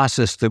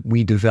process that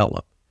we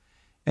develop.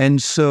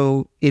 And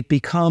so it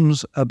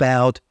becomes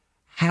about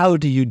how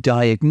do you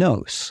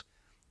diagnose?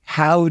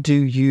 How do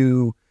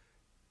you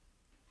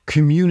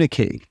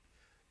communicate?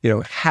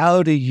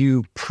 How do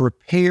you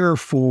prepare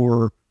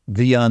for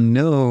the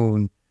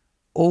unknown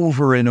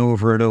over and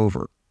over and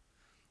over?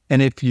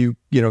 And if you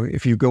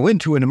go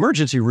into an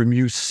emergency room,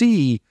 you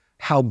see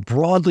how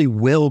broadly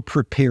well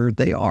prepared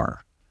they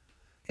are.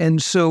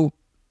 And so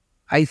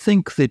I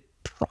think that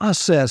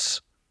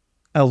process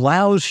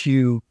allows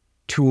you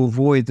to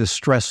avoid the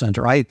stress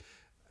center. An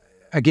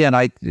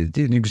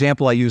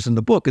example I use in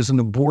the book is an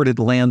aborted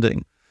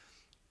landing.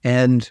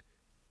 And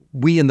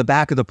we in the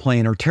back of the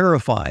plane are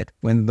terrified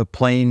when the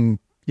plane,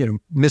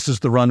 misses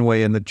the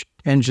runway and the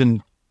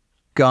engine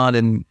gone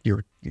and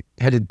you're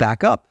headed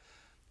back up.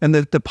 And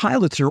the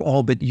pilots are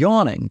all but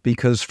yawning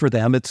because for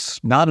them,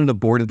 it's not an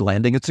aborted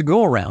landing, it's a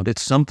go-around.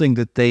 It's something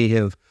that they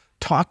have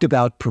talked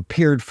about,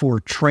 prepared for,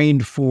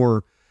 trained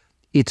for.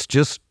 It's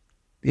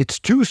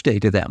Tuesday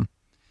to them.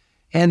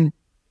 And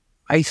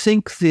I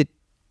think that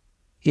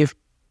if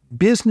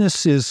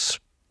businesses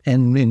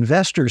and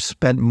investors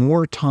spent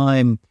more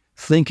time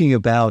thinking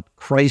about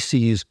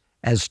crises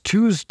as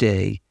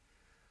Tuesday,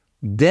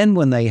 then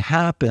when they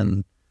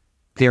happen,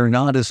 they're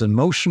not as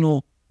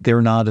emotional,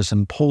 they're not as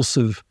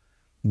impulsive,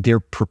 they're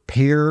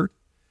prepared,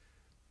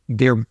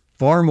 they're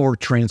far more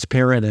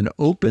transparent and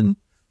open.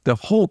 The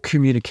whole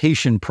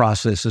communication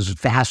process is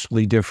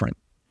vastly different.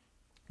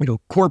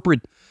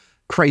 Corporate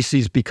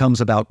crises becomes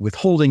about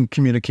withholding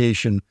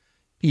communication.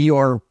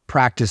 ER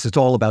practice, it's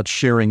all about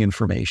sharing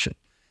information.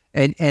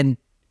 And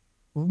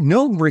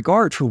no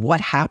regard for what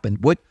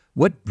happened.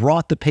 What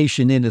brought the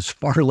patient in is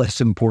far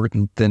less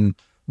important than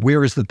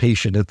where is the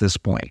patient at this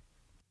point.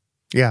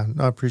 Yeah,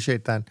 I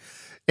appreciate that.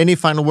 Any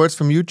final words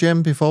from you,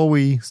 Jim, before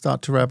we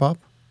start to wrap up?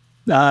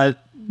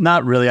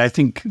 Not really. I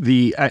think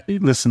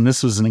listen,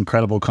 this was an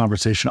incredible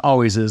conversation,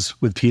 always is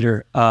with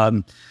Peter.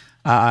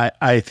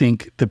 I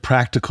think the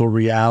practical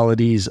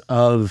realities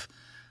of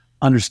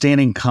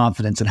understanding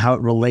confidence and how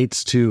it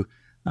relates to,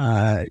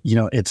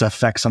 its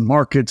effects on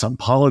markets, on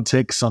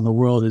politics, on the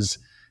world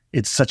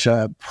it's such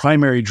a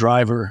primary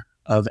driver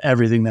of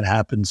everything that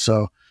happens.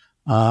 So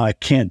I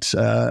can't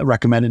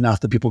recommend enough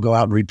that people go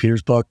out and read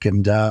Peter's book,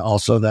 and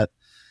also that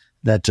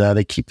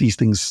they keep these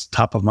things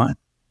top of mind.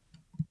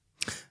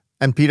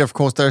 And Peter, of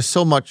course, there's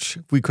so much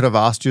we could have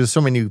asked you. There's so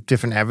many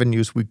different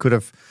avenues we could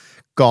have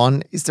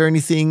gone. Is there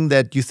anything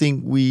that you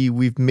think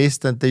we've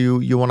missed that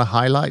you want to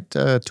highlight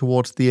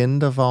towards the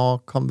end of our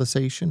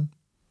conversation?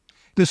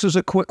 This is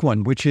a quick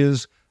one, which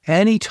is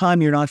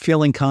anytime you're not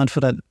feeling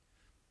confident,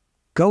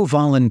 go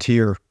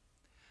volunteer.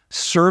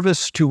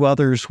 Service to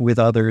others with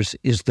others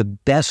is the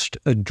best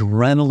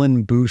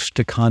adrenaline boost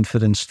to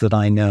confidence that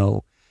I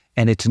know.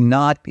 And it's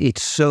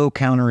so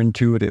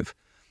counterintuitive,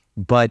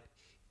 but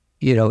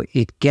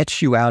it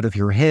gets you out of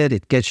your head,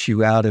 it gets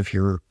you out of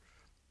your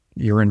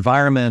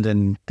environment,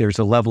 and there's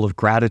a level of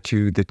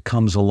gratitude that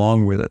comes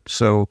along with it.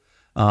 So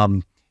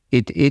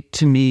it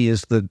to me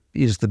is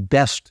the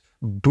best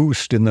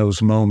boost in those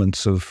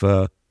moments of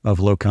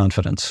low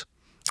confidence.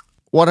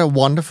 What a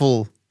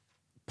wonderful,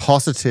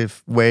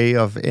 positive way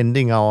of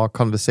ending our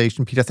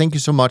conversation, Peter. Thank you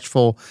so much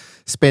for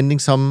spending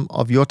some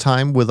of your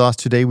time with us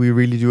today. We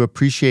really do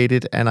appreciate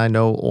it, and I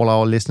know all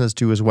our listeners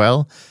do as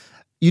well.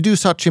 You do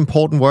such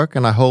important work,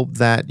 and I hope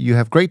that you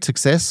have great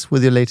success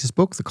with your latest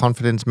book, The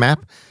Confidence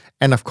Map.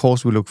 And of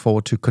course, we look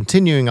forward to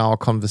continuing our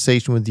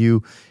conversation with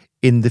you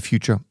in the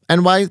future.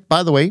 And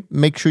by the way,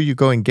 make sure you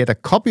go and get a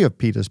copy of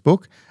Peter's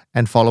book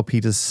and follow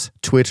Peter's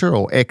Twitter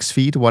or X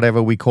feed,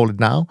 whatever we call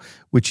it now,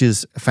 which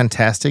is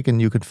fantastic.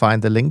 And you can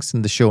find the links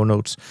in the show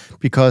notes.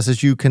 Because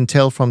as you can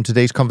tell from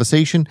today's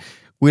conversation,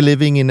 we're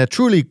living in a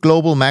truly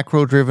global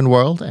macro-driven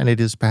world, and it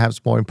is perhaps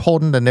more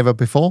important than ever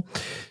before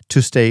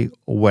to stay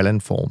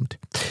well-informed.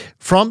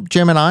 From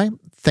Jim and I,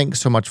 thanks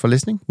so much for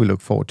listening. We look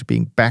forward to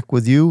being back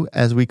with you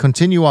as we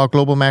continue our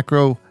Global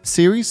Macro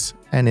series.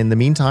 And in the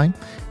meantime,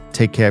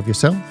 take care of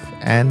yourself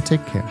and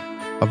take care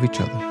of each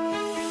other.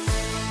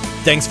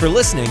 Thanks for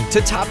listening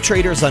to Top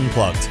Traders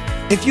Unplugged.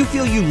 If you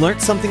feel you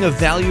learned something of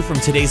value from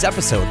today's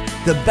episode,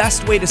 the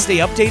best way to stay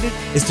updated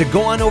is to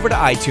go on over to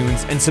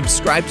iTunes and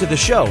subscribe to the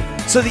show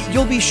so that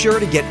you'll be sure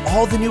to get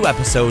all the new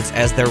episodes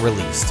as they're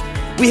released.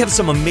 We have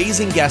some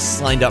amazing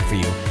guests lined up for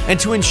you, and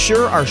to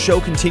ensure our show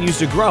continues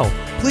to grow,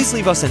 please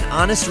leave us an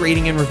honest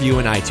rating and review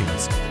in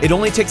iTunes. It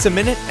only takes a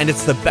minute, and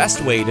it's the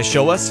best way to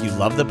show us you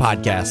love the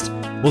podcast.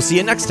 We'll see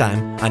you next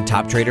time on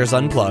Top Traders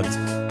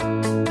Unplugged.